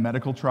 in a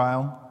medical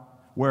trial,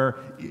 where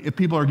if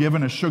people are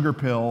given a sugar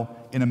pill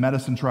in a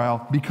medicine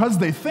trial, because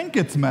they think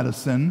it's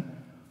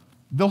medicine,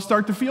 they'll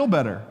start to feel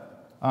better.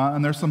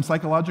 And there's some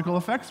psychological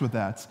effects with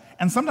that.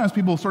 And sometimes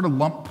people sort of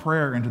lump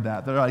prayer into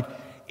that. They're like,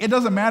 it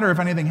doesn't matter if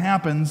anything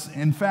happens.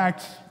 In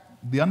fact,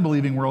 the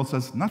unbelieving world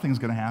says nothing's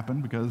going to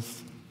happen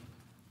because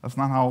that's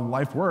not how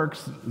life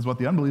works, is what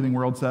the unbelieving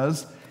world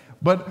says.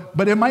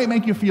 But it might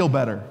make you feel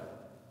better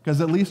because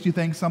at least you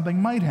think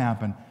something might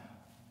happen.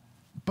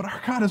 But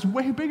our God is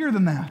way bigger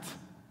than that.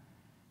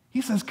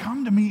 He says,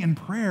 come to me in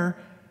prayer,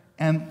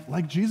 and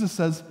like Jesus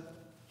says,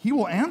 he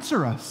will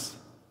answer us.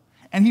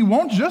 And he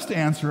won't just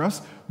answer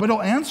us, but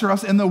he'll answer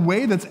us in the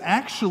way that's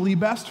actually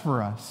best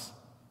for us.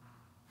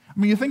 I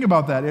mean, you think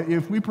about that.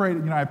 If we pray,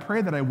 I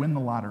pray that I win the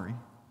lottery.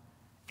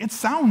 It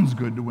sounds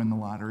good to win the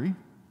lottery.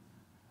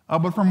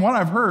 But from what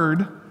I've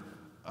heard,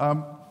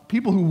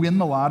 people who win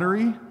the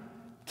lottery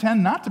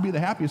tend not to be the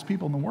happiest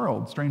people in the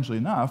world, strangely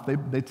enough.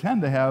 They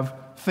tend to have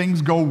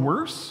things go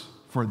worse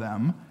for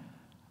them,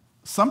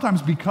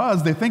 sometimes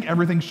because they think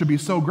everything should be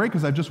so great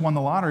because I just won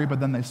the lottery, but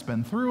then they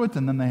spin through it,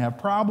 and then they have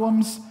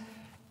problems,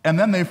 and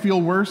then they feel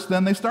worse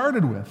than they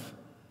started with.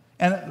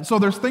 And so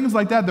there's things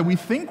like that we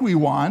think we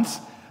want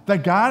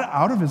that God,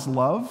 out of his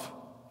love,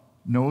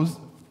 knows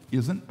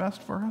isn't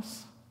best for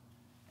us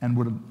and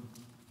would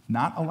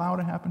not allow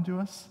to happen to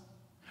us.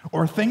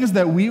 Or things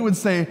that we would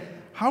say,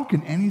 how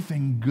can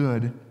anything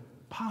good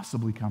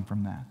possibly come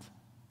from that?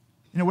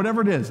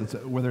 Whatever it is,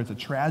 whether it's a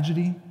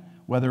tragedy,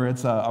 whether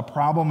it's a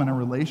problem in a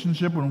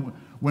relationship,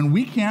 when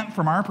we can't,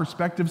 from our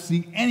perspective,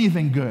 see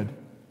anything good,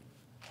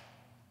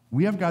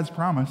 we have God's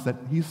promise that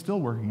he's still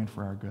working it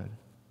for our good.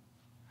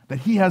 That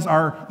he has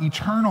our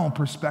eternal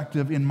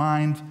perspective in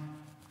mind,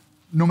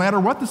 no matter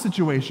what the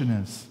situation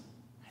is.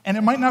 And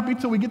it might not be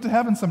till we get to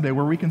heaven someday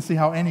where we can see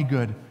how any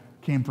good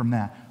came from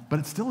that. But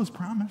it's still his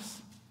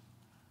promise.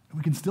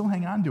 We can still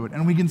hang on to it.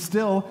 And we can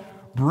still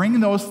bring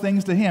those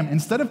things to him.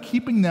 Instead of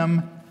keeping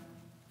them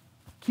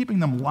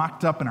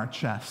locked up in our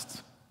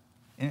chest,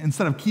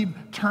 instead of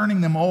keep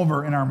turning them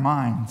over in our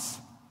minds,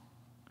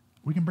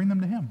 we can bring them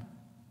to him.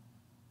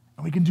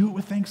 And we can do it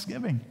with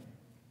thanksgiving.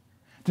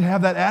 To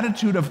have that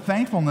attitude of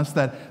thankfulness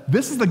that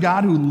this is the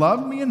God who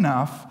loved me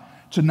enough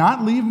to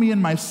not leave me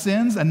in my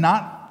sins and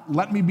not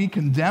let me be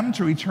condemned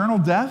to eternal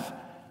death,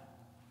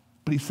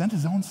 but he sent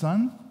his own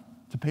son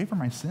to pay for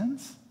my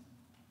sins.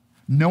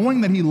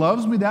 Knowing that he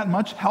loves me that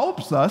much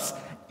helps us,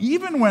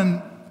 even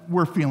when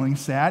we're feeling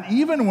sad,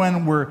 even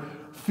when we're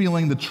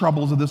feeling the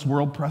troubles of this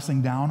world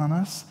pressing down on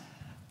us,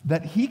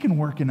 that he can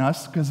work in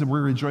us, because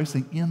we're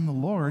rejoicing in the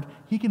Lord,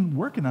 he can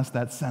work in us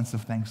that sense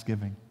of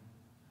thanksgiving,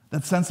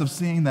 that sense of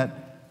seeing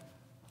that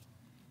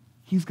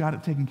he's got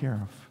it taken care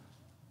of.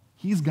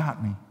 He's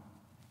got me,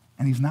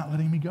 and he's not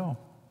letting me go.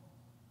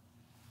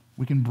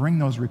 We can bring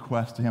those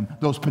requests to him,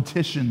 those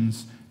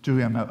petitions to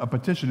him. A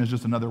petition is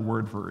just another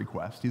word for a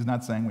request. He's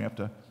not saying we have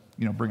to,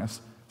 bring us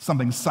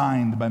something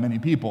signed by many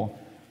people.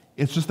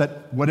 It's just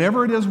that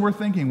whatever it is we're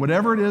thinking,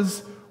 whatever it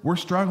is we're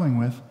struggling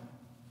with,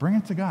 bring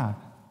it to God.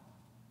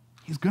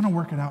 He's going to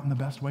work it out in the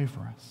best way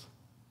for us.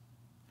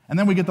 And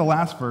then we get the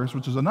last verse,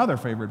 which is another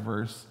favorite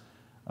verse,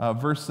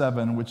 verse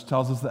 7, which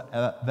tells us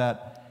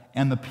that,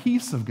 and the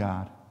peace of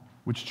God,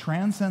 which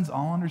transcends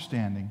all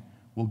understanding,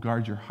 will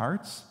guard your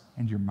hearts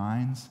and your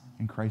minds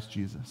in Christ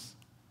Jesus.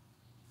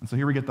 And so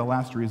here we get the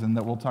last reason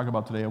that we'll talk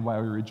about today of why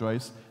we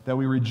rejoice, that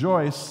we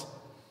rejoice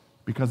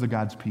because of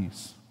God's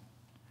peace.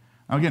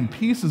 Now again,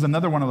 peace is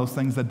another one of those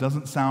things that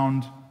doesn't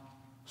sound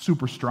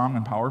super strong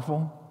and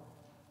powerful.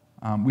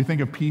 We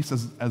think of peace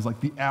as like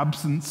the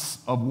absence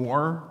of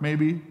war,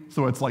 maybe.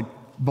 So it's like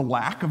the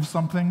lack of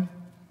something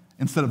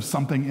instead of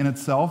something in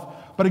itself.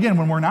 But again,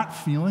 when we're not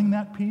feeling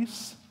that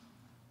peace,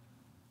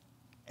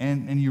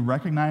 and you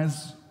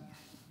recognize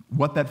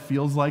what that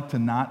feels like to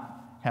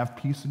not have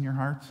peace in your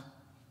heart,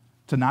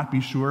 to not be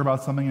sure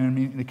about something,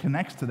 and it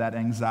connects to that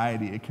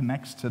anxiety. It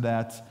connects to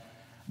that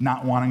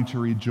not wanting to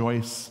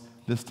rejoice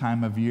this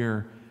time of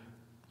year.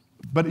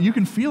 But you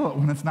can feel it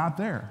when it's not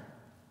there.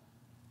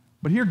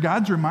 But here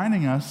God's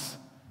reminding us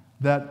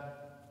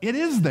that it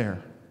is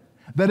there.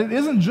 That it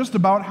isn't just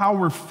about how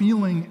we're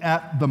feeling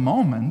at the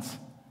moment,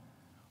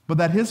 but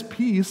that His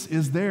peace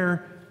is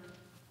there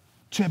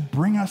to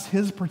bring us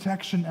His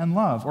protection and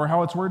love. Or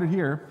how it's worded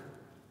here,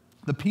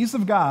 the peace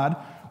of God,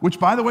 which,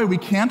 by the way, we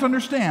can't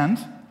understand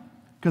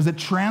because it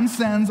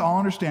transcends all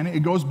understanding.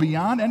 It goes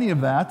beyond any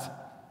of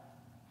that.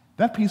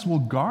 That peace will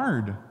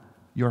guard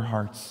your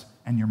hearts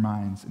and your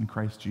minds in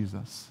Christ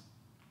Jesus.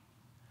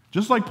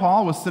 Just like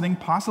Paul was sitting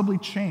possibly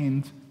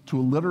chained to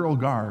a literal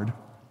guard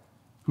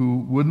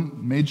who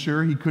made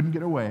sure he couldn't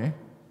get away,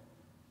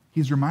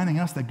 he's reminding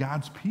us that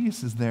God's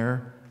peace is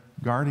there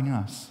guarding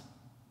us.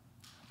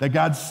 That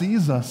God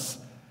sees us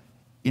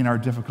in our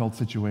difficult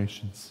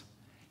situations.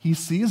 He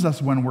sees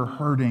us when we're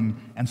hurting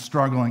and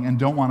struggling and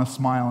don't want to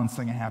smile and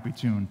sing a happy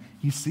tune.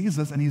 He sees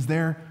us and He's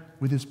there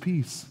with His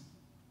peace.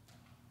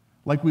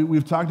 Like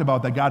we've talked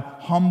about, that God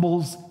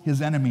humbles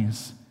His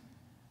enemies.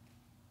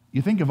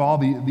 You think of all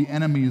the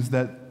enemies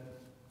that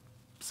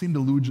seem to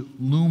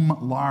loom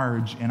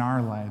large in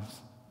our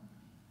lives,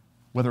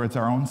 whether it's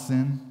our own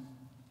sin,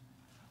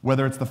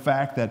 whether it's the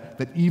fact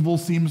that evil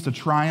seems to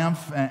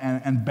triumph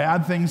and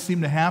bad things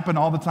seem to happen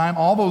all the time,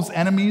 all those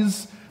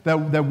enemies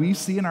that we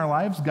see in our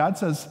lives, God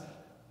says,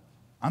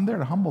 I'm there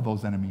to humble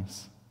those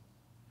enemies.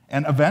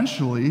 And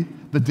eventually,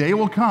 the day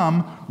will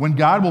come when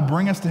God will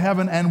bring us to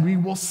heaven and we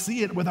will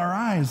see it with our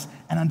eyes.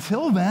 And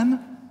until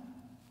then,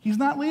 He's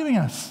not leaving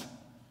us.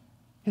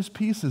 His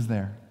peace is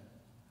there.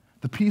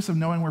 The peace of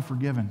knowing we're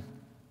forgiven.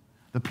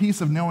 The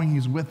peace of knowing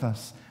He's with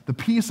us. The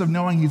peace of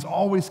knowing He's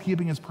always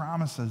keeping His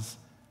promises.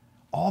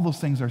 All those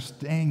things are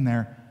staying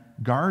there,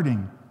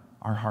 guarding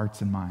our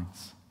hearts and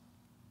minds.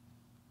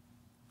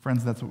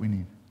 Friends, that's what we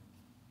need.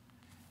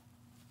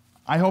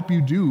 I hope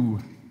you do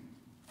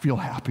feel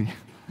happy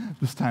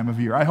this time of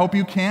year. I hope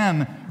you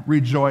can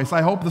rejoice.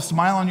 I hope the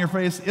smile on your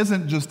face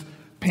isn't just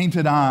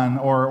painted on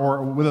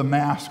or with a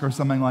mask or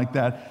something like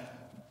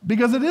that,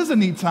 because it is a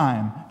neat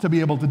time to be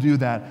able to do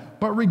that.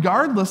 But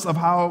regardless of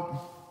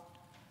how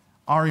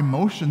our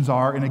emotions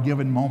are in a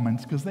given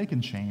moment, because they can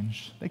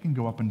change, they can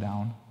go up and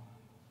down,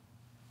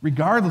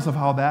 regardless of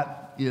how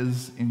that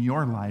is in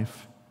your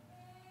life,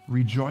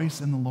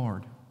 rejoice in the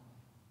Lord.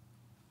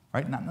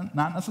 Right?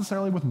 Not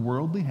necessarily with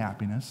worldly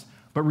happiness,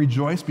 but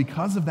rejoice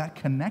because of that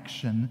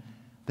connection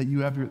that you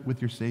have with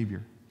your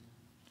Savior.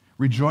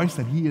 Rejoice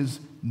that He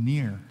is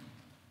near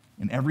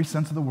in every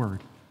sense of the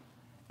word,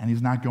 and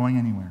He's not going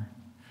anywhere.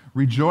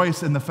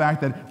 Rejoice in the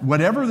fact that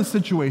whatever the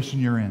situation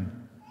you're in,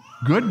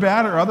 good,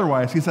 bad, or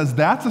otherwise, He says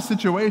that's a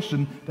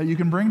situation that you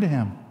can bring to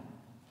Him.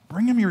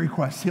 Bring Him your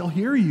requests. He'll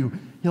hear you.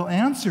 He'll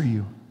answer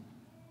you.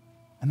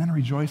 And then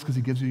rejoice because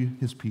He gives you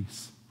His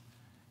peace.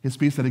 His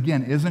peace that,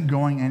 again, isn't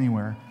going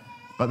anywhere,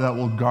 but that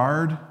will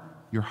guard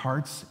your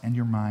hearts and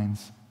your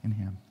minds in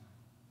Him.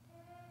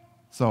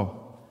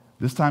 So,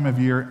 this time of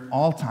year,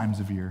 all times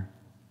of year,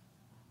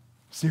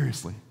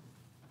 seriously,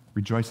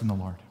 rejoice in the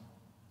Lord.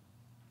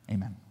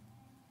 Amen.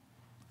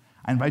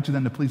 I invite you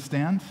then to please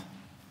stand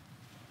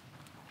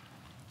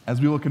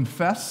as we will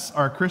confess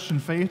our Christian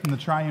faith in the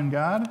triune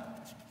God,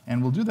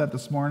 and we'll do that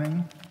this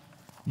morning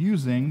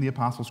using the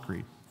Apostles'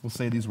 Creed. We'll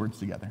say these words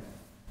together.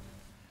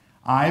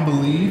 I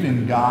believe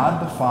in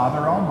God the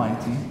Father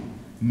Almighty,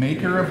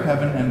 maker of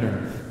heaven and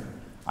earth.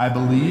 I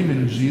believe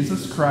in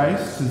Jesus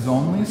Christ, His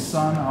only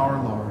Son,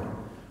 our Lord,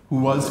 who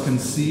was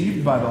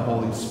conceived by the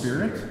Holy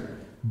Spirit,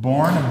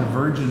 born of the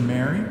Virgin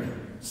Mary,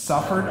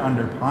 suffered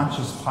under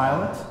Pontius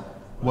Pilate,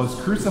 was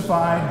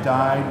crucified,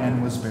 died,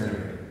 and was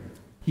buried.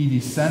 He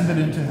descended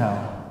into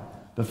hell.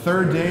 The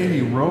third day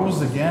He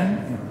rose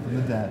again from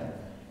the dead.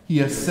 He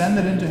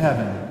ascended into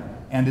heaven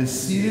and is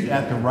seated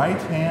at the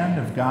right hand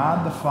of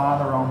God the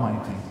Father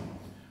Almighty.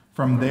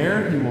 From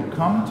there He will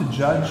come to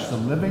judge the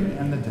living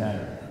and the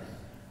dead.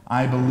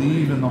 I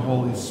believe in the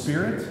Holy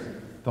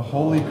Spirit, the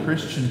holy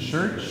Christian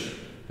church,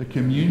 the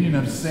communion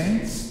of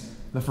saints,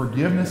 the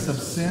forgiveness of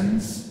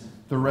sins,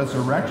 the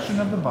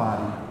resurrection of the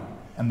body,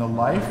 and the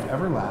life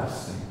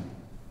everlasting.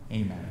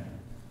 Amen.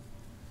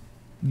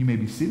 You may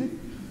be seated.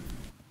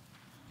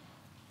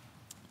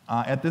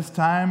 At this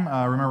time,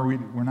 remember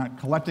we're not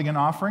collecting an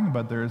offering,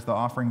 but there's the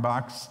offering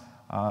box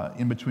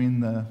in between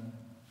the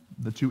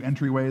two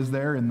entryways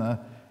there in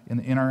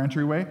our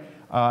entryway.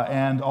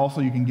 And also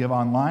you can give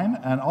online.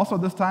 And also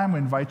this time we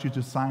invite you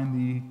to sign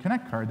the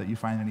Connect card that you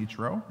find in each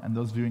row. And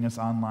those viewing us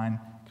online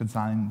can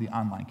sign the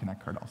online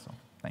Connect card also.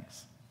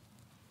 Thanks.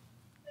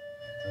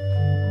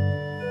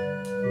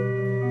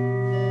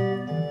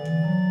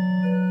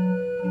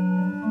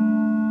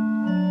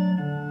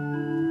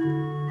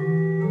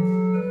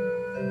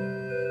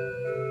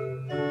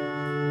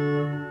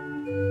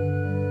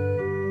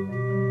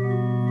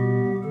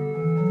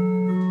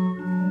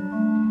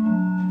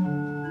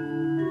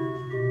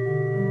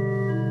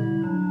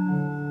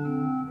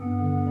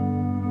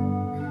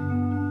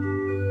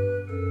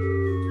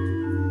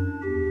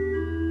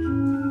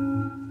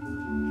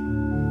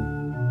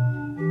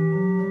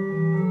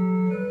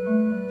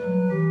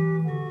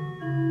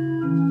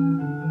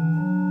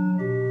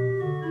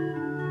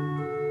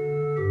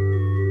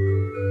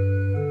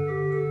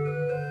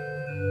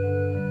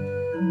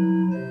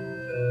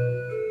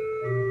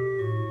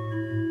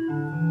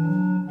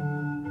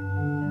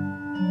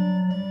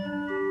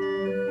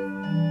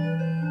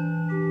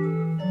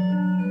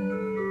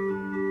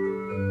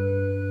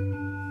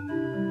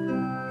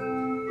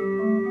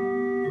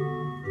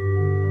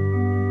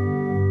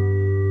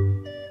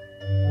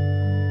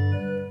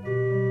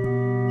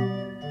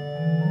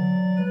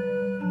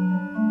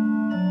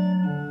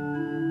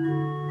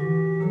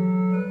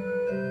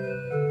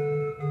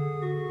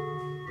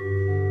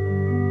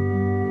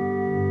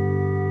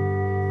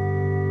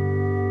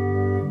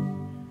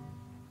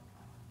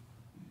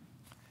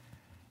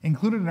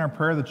 Included in our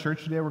prayer of the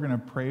church today, we're going to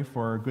pray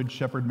for Good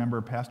Shepherd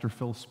member Pastor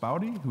Phil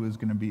Spouty, who is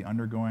going to be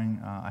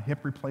undergoing a hip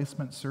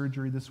replacement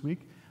surgery this week.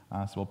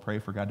 So we'll pray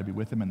for God to be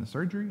with him in the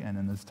surgery and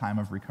in this time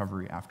of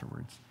recovery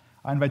afterwards.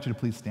 I invite you to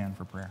please stand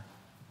for prayer.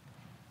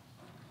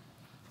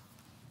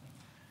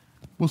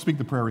 We'll speak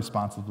the prayer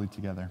responsively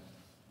together.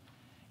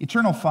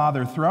 Eternal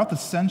Father, throughout the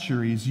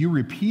centuries, you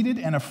repeated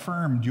and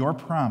affirmed your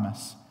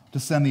promise to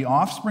send the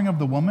offspring of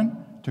the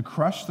woman to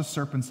crush the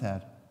serpent's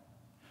head.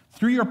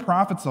 Through your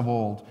prophets of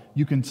old,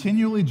 you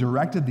continually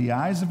directed the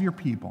eyes of your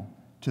people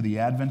to the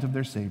advent of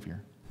their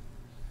Savior.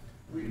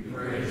 We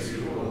praise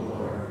you, O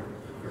Lord,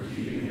 for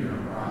keeping your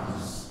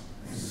promise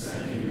and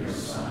sending your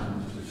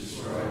Son to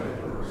destroy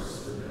the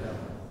works of the devil.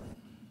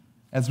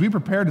 As we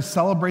prepare to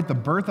celebrate the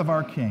birth of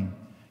our King,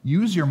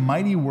 use your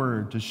mighty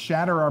word to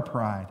shatter our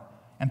pride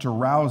and to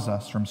rouse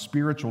us from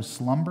spiritual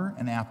slumber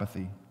and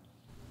apathy.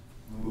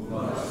 Move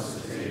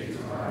us to take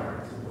to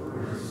heart the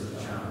words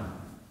of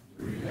John.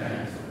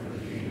 Repent.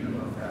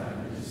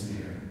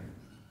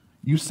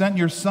 You sent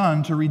your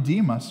Son to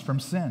redeem us from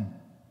sin.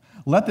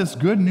 Let this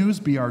good news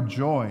be our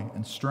joy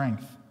and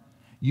strength.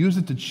 Use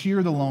it to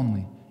cheer the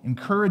lonely,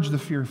 encourage the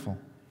fearful,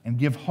 and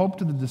give hope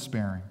to the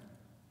despairing.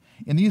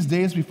 In these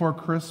days before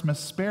Christmas,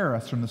 spare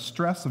us from the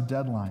stress of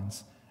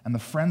deadlines and the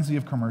frenzy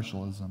of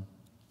commercialism.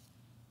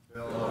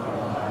 Fill our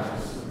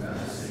lives with the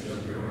message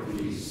of your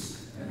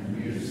peace and the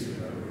music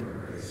of your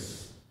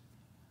grace.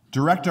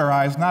 Direct our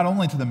eyes not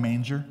only to the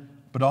manger,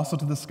 but also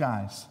to the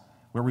skies,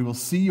 where we will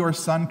see your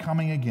Son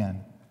coming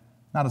again,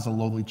 not as a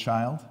lowly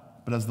child,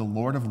 but as the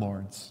Lord of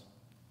Lords.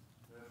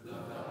 Lift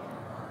up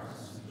our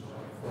hearts in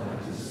joyful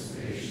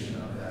anticipation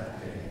of that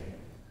day.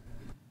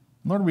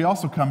 Lord, we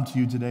also come to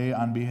you today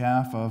on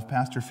behalf of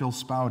Pastor Phil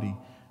Spouty,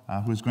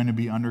 who is going to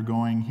be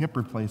undergoing hip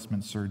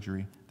replacement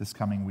surgery this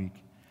coming week.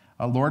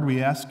 Lord,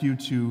 we ask you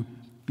to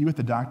be with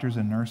the doctors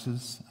and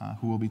nurses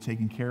who will be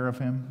taking care of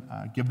him,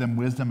 give them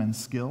wisdom and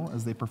skill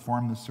as they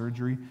perform the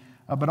surgery,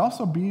 but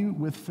also be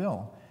with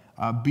Phil.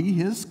 Be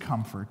his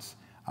comfort.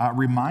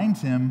 Remind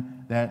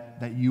him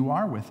that you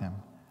are with him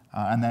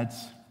and that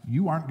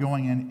you aren't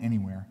going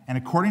anywhere. And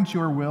according to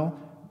your will,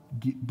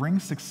 bring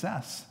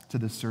success to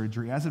this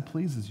surgery as it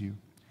pleases you.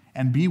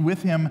 And be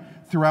with him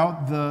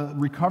throughout the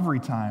recovery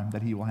time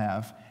that he will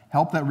have.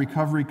 Help that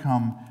recovery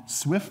come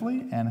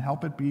swiftly and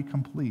help it be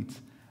complete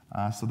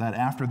so that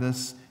after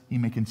this, he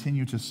may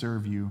continue to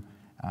serve you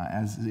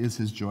as is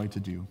his joy to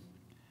do.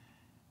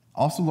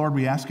 Also, Lord,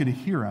 we ask you to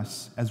hear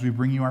us as we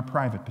bring you our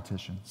private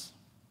petitions.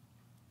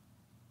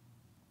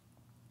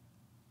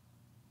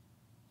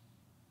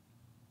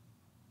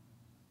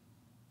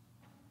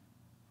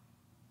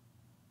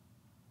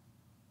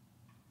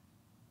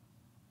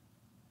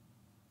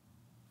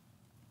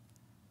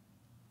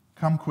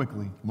 Come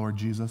quickly, Lord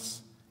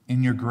Jesus,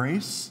 in your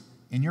grace,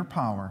 in your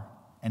power,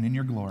 and in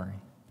your glory.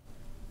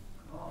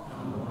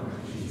 Come, Lord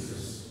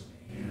Jesus.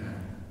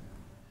 Amen.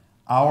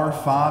 Our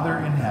Father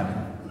in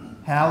heaven,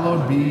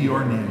 hallowed be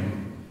your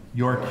name.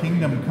 Your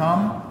kingdom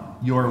come,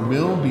 your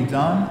will be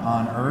done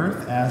on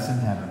earth as in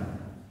heaven.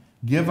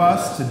 Give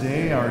us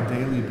today our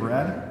daily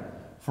bread.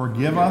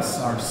 Forgive us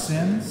our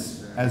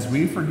sins as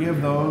we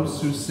forgive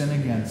those who sin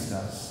against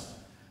us.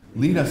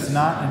 Lead us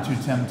not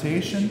into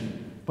temptation,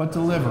 but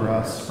deliver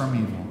us from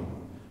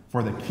evil.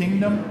 For the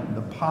kingdom,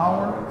 the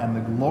power, and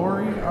the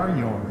glory are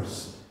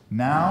yours,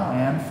 now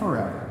and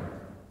forever.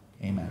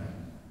 Amen.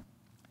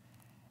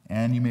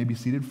 and you may be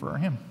seated for our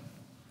hymn.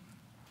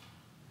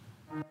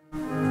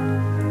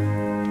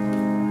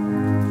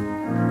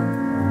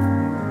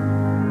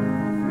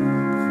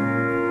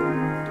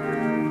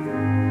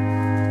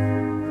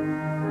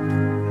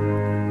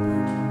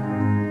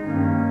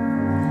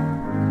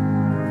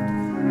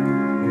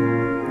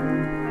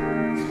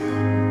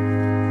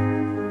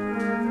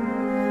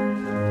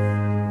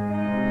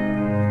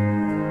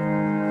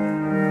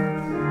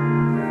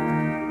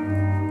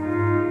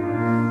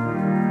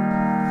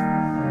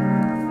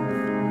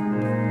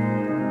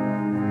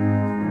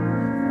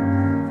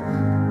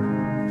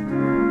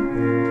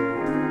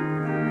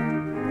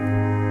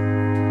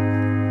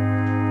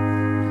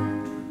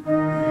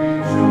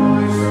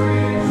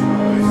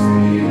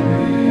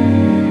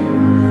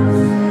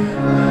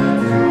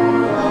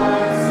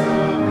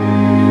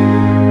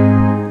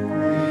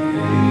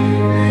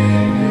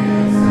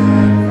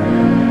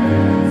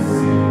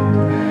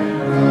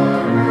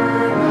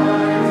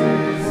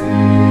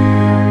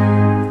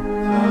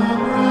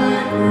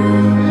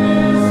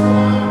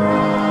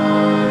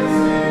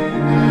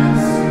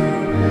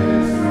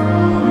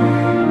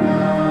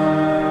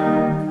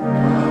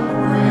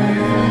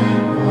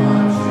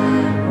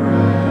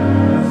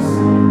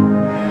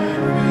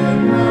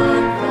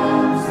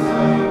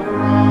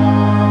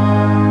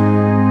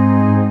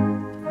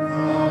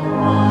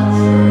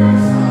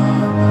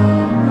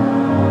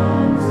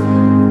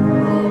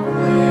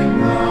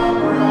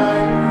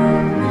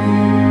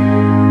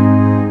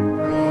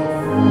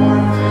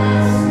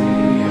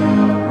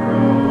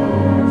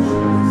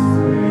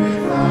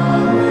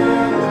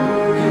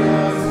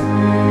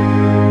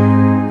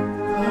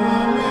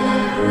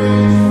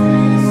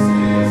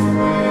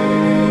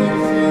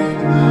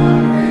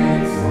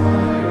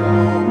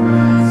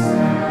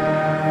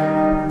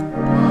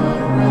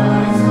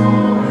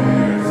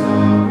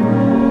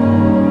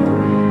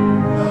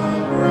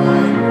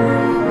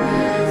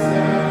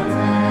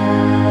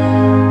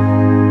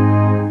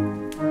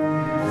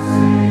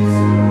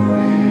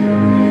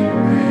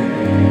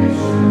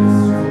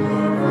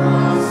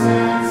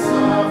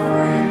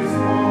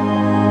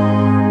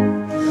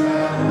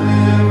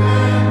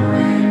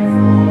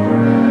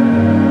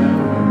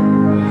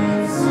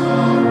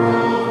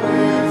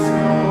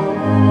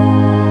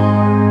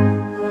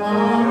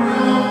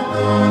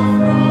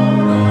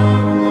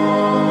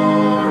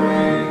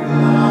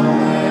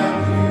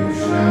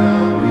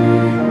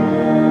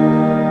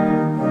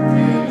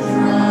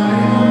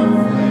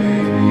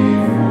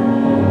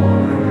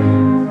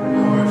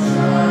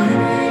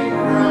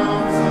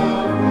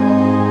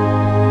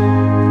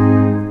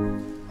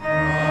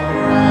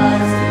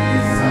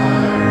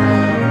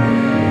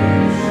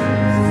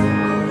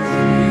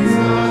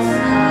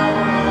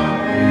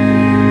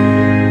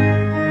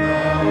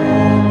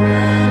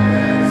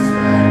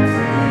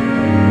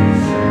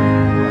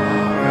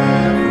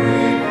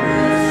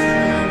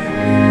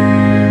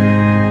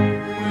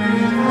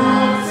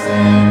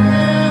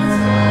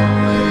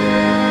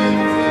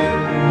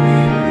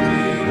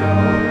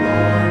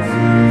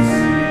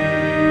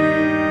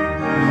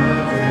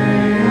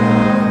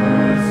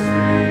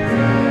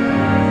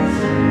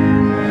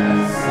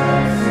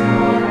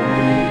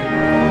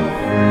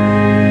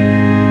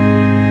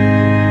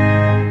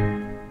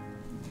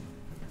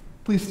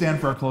 Please stand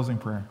for our closing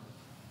prayer.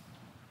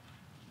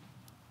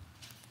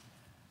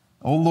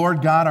 O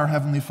Lord God, our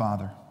Heavenly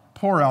Father,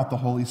 pour out the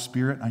Holy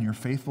Spirit on your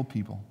faithful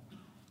people.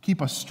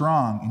 Keep us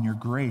strong in your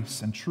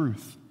grace and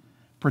truth.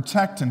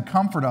 Protect and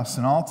comfort us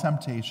in all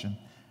temptation,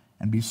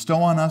 and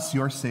bestow on us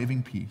your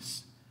saving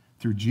peace.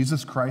 Through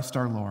Jesus Christ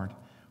our Lord,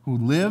 who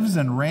lives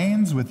and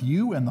reigns with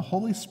you and the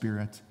Holy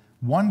Spirit,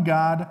 one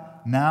God,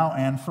 now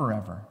and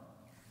forever.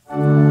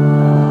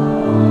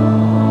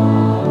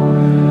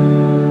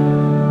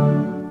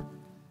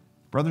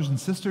 Brothers and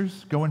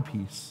sisters, go in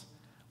peace.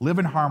 Live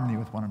in harmony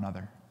with one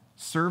another.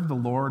 Serve the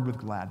Lord with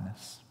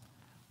gladness.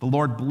 The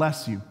Lord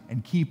bless you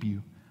and keep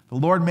you. The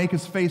Lord make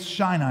his face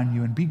shine on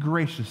you and be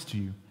gracious to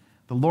you.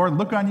 The Lord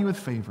look on you with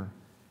favor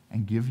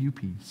and give you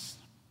peace.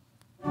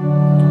 And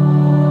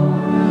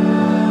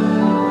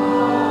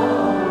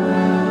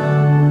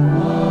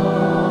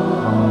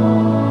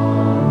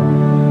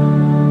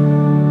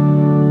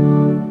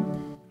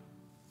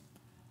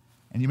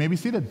you may be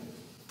seated.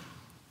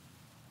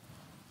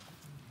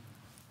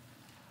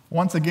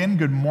 Once again,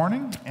 good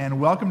morning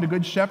and welcome to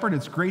Good Shepherd.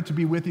 It's great to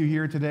be with you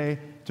here today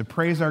to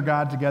praise our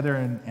God together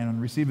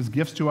and receive his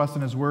gifts to us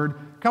in his word.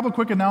 A couple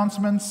quick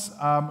announcements.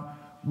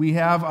 We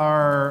have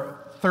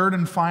our third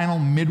and final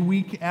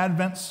midweek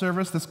Advent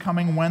service this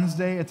coming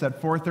Wednesday. It's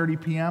at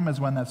 4:30 p.m. is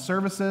when that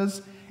service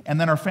is.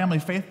 And then our family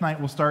faith night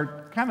will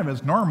start kind of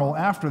as normal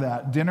after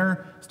that.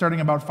 Dinner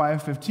starting about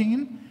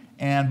 5:15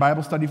 and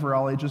Bible study for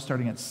all ages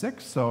starting at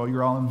 6. So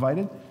you're all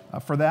invited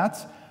for that.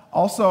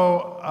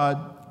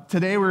 Also,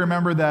 today we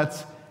remember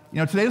that,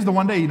 today is the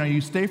one day, you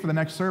stay for the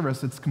next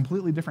service. It's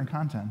completely different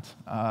content.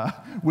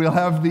 We'll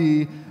have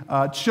the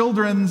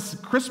children's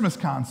Christmas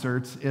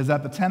concert is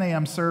at the 10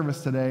 a.m.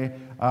 service today.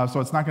 So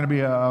it's not going to be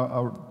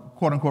a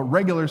quote-unquote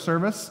regular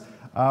service.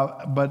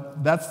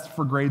 but that's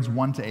for grades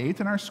 1 to 8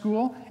 in our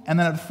school. And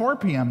then at 4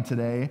 p.m.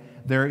 today,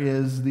 there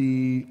is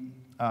the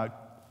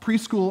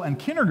preschool and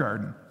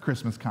kindergarten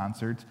Christmas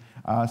concert.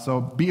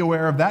 So be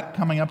aware of that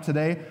coming up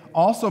today.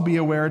 Also be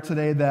aware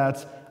today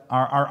that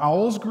our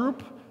Owls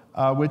group,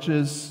 which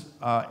is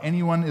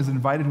anyone is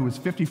invited who is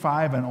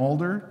 55 and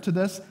older to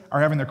this,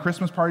 are having their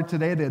Christmas party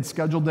today. They had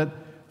scheduled it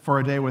for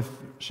a day with,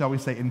 shall we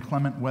say,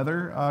 inclement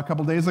weather a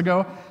couple days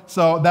ago.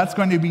 So that's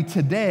going to be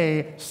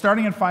today,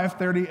 starting at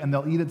 5:30, and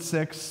they'll eat at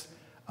 6.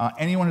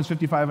 Anyone who's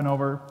 55 and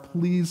over,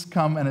 please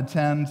come and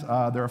attend.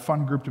 They're a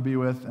fun group to be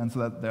with, and so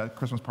that the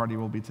Christmas party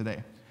will be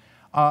today.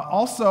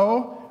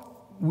 Also,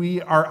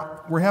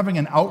 we're having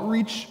an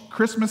outreach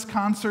Christmas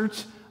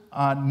concert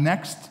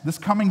this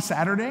coming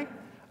Saturday.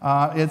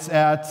 It's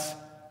at,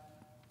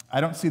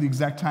 I don't see the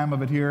exact time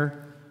of it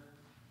here,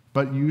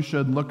 but you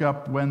should look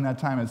up when that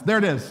time is. There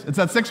it is. It's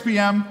at 6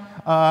 p.m.,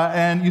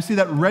 and you see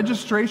that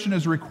registration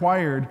is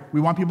required. We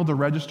want people to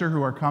register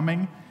who are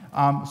coming.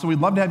 So we'd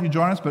love to have you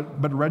join us,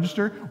 but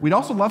register. We'd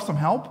also love some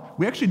help.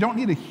 We actually don't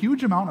need a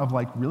huge amount of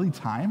really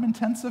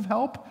time-intensive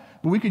help,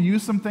 but we could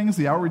use some things.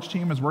 The outreach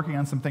team is working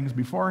on some things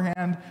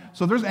beforehand.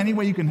 So if there's any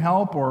way you can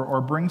help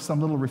or bring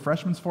some little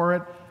refreshments for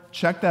it,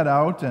 check that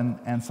out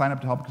and sign up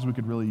to help because we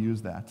could really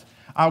use that.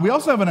 We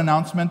also have an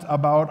announcement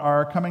about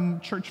our coming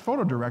church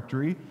photo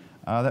directory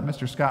that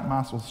Mr. Scott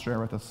Moss will share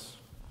with us.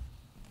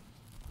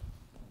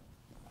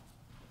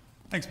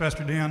 Thanks,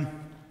 Pastor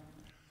Dan.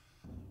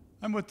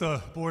 I'm with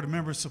the Board of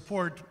Members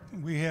Support.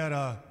 We had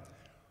a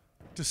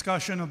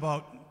discussion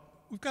about,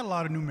 we've got a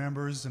lot of new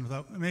members, and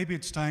maybe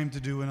it's time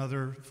to do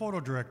another photo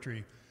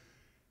directory.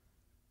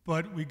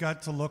 But we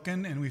got to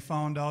looking, and we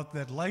found out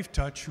that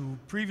LifeTouch, who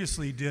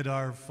previously did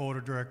our photo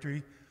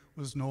directory,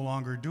 was no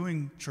longer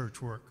doing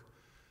church work.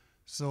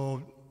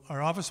 So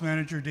our office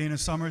manager, Dana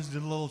Summers,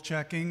 did a little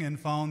checking and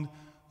found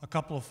a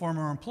couple of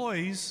former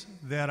employees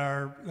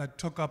that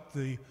took up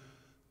the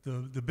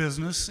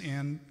business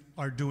and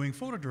are doing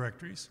photo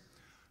directories.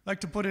 I'd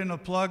like to put in a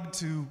plug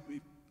to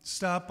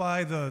stop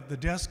by the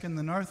desk in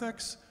the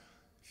narthex.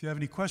 If you have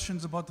any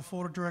questions about the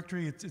photo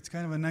directory, it's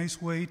kind of a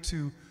nice way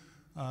to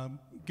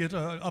get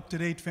an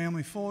up-to-date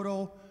family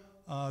photo.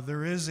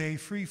 There is a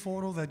free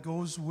photo that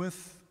goes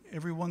with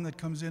everyone that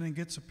comes in and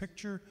gets a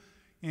picture,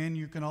 and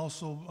you can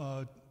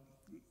also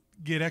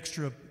get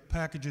extra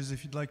packages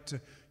if you'd like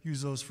to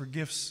use those for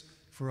gifts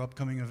for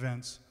upcoming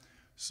events.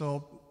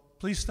 So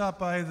please stop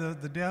by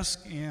the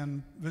desk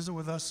and visit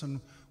with us, and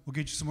we'll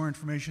get you some more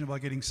information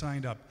about getting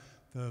signed up.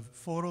 The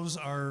photos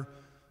are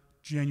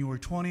January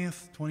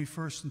 20th,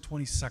 21st, and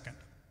 22nd.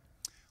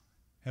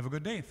 Have a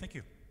good day. Thank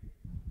you.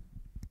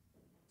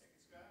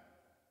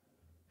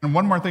 And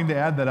one more thing to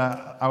add, that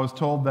I was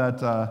told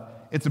that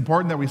it's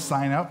important that we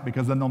sign up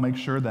because then they'll make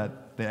sure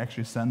that they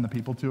actually send the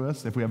people to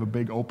us. If we have a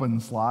big open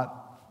slot,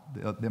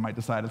 they might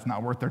decide it's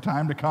not worth their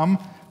time to come.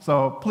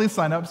 So please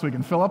sign up so we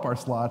can fill up our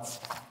slots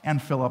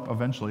and fill up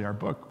eventually our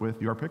book with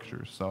your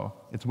pictures. So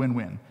it's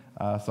win-win.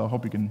 So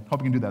hope you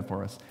can do that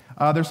for us.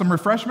 There's some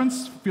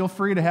refreshments. Feel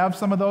free to have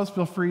some of those.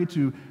 Feel free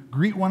to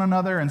greet one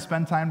another and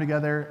spend time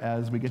together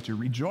as we get to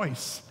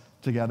rejoice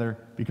together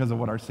because of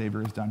what our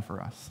Savior has done for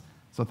us.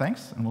 So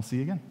thanks, and we'll see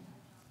you again.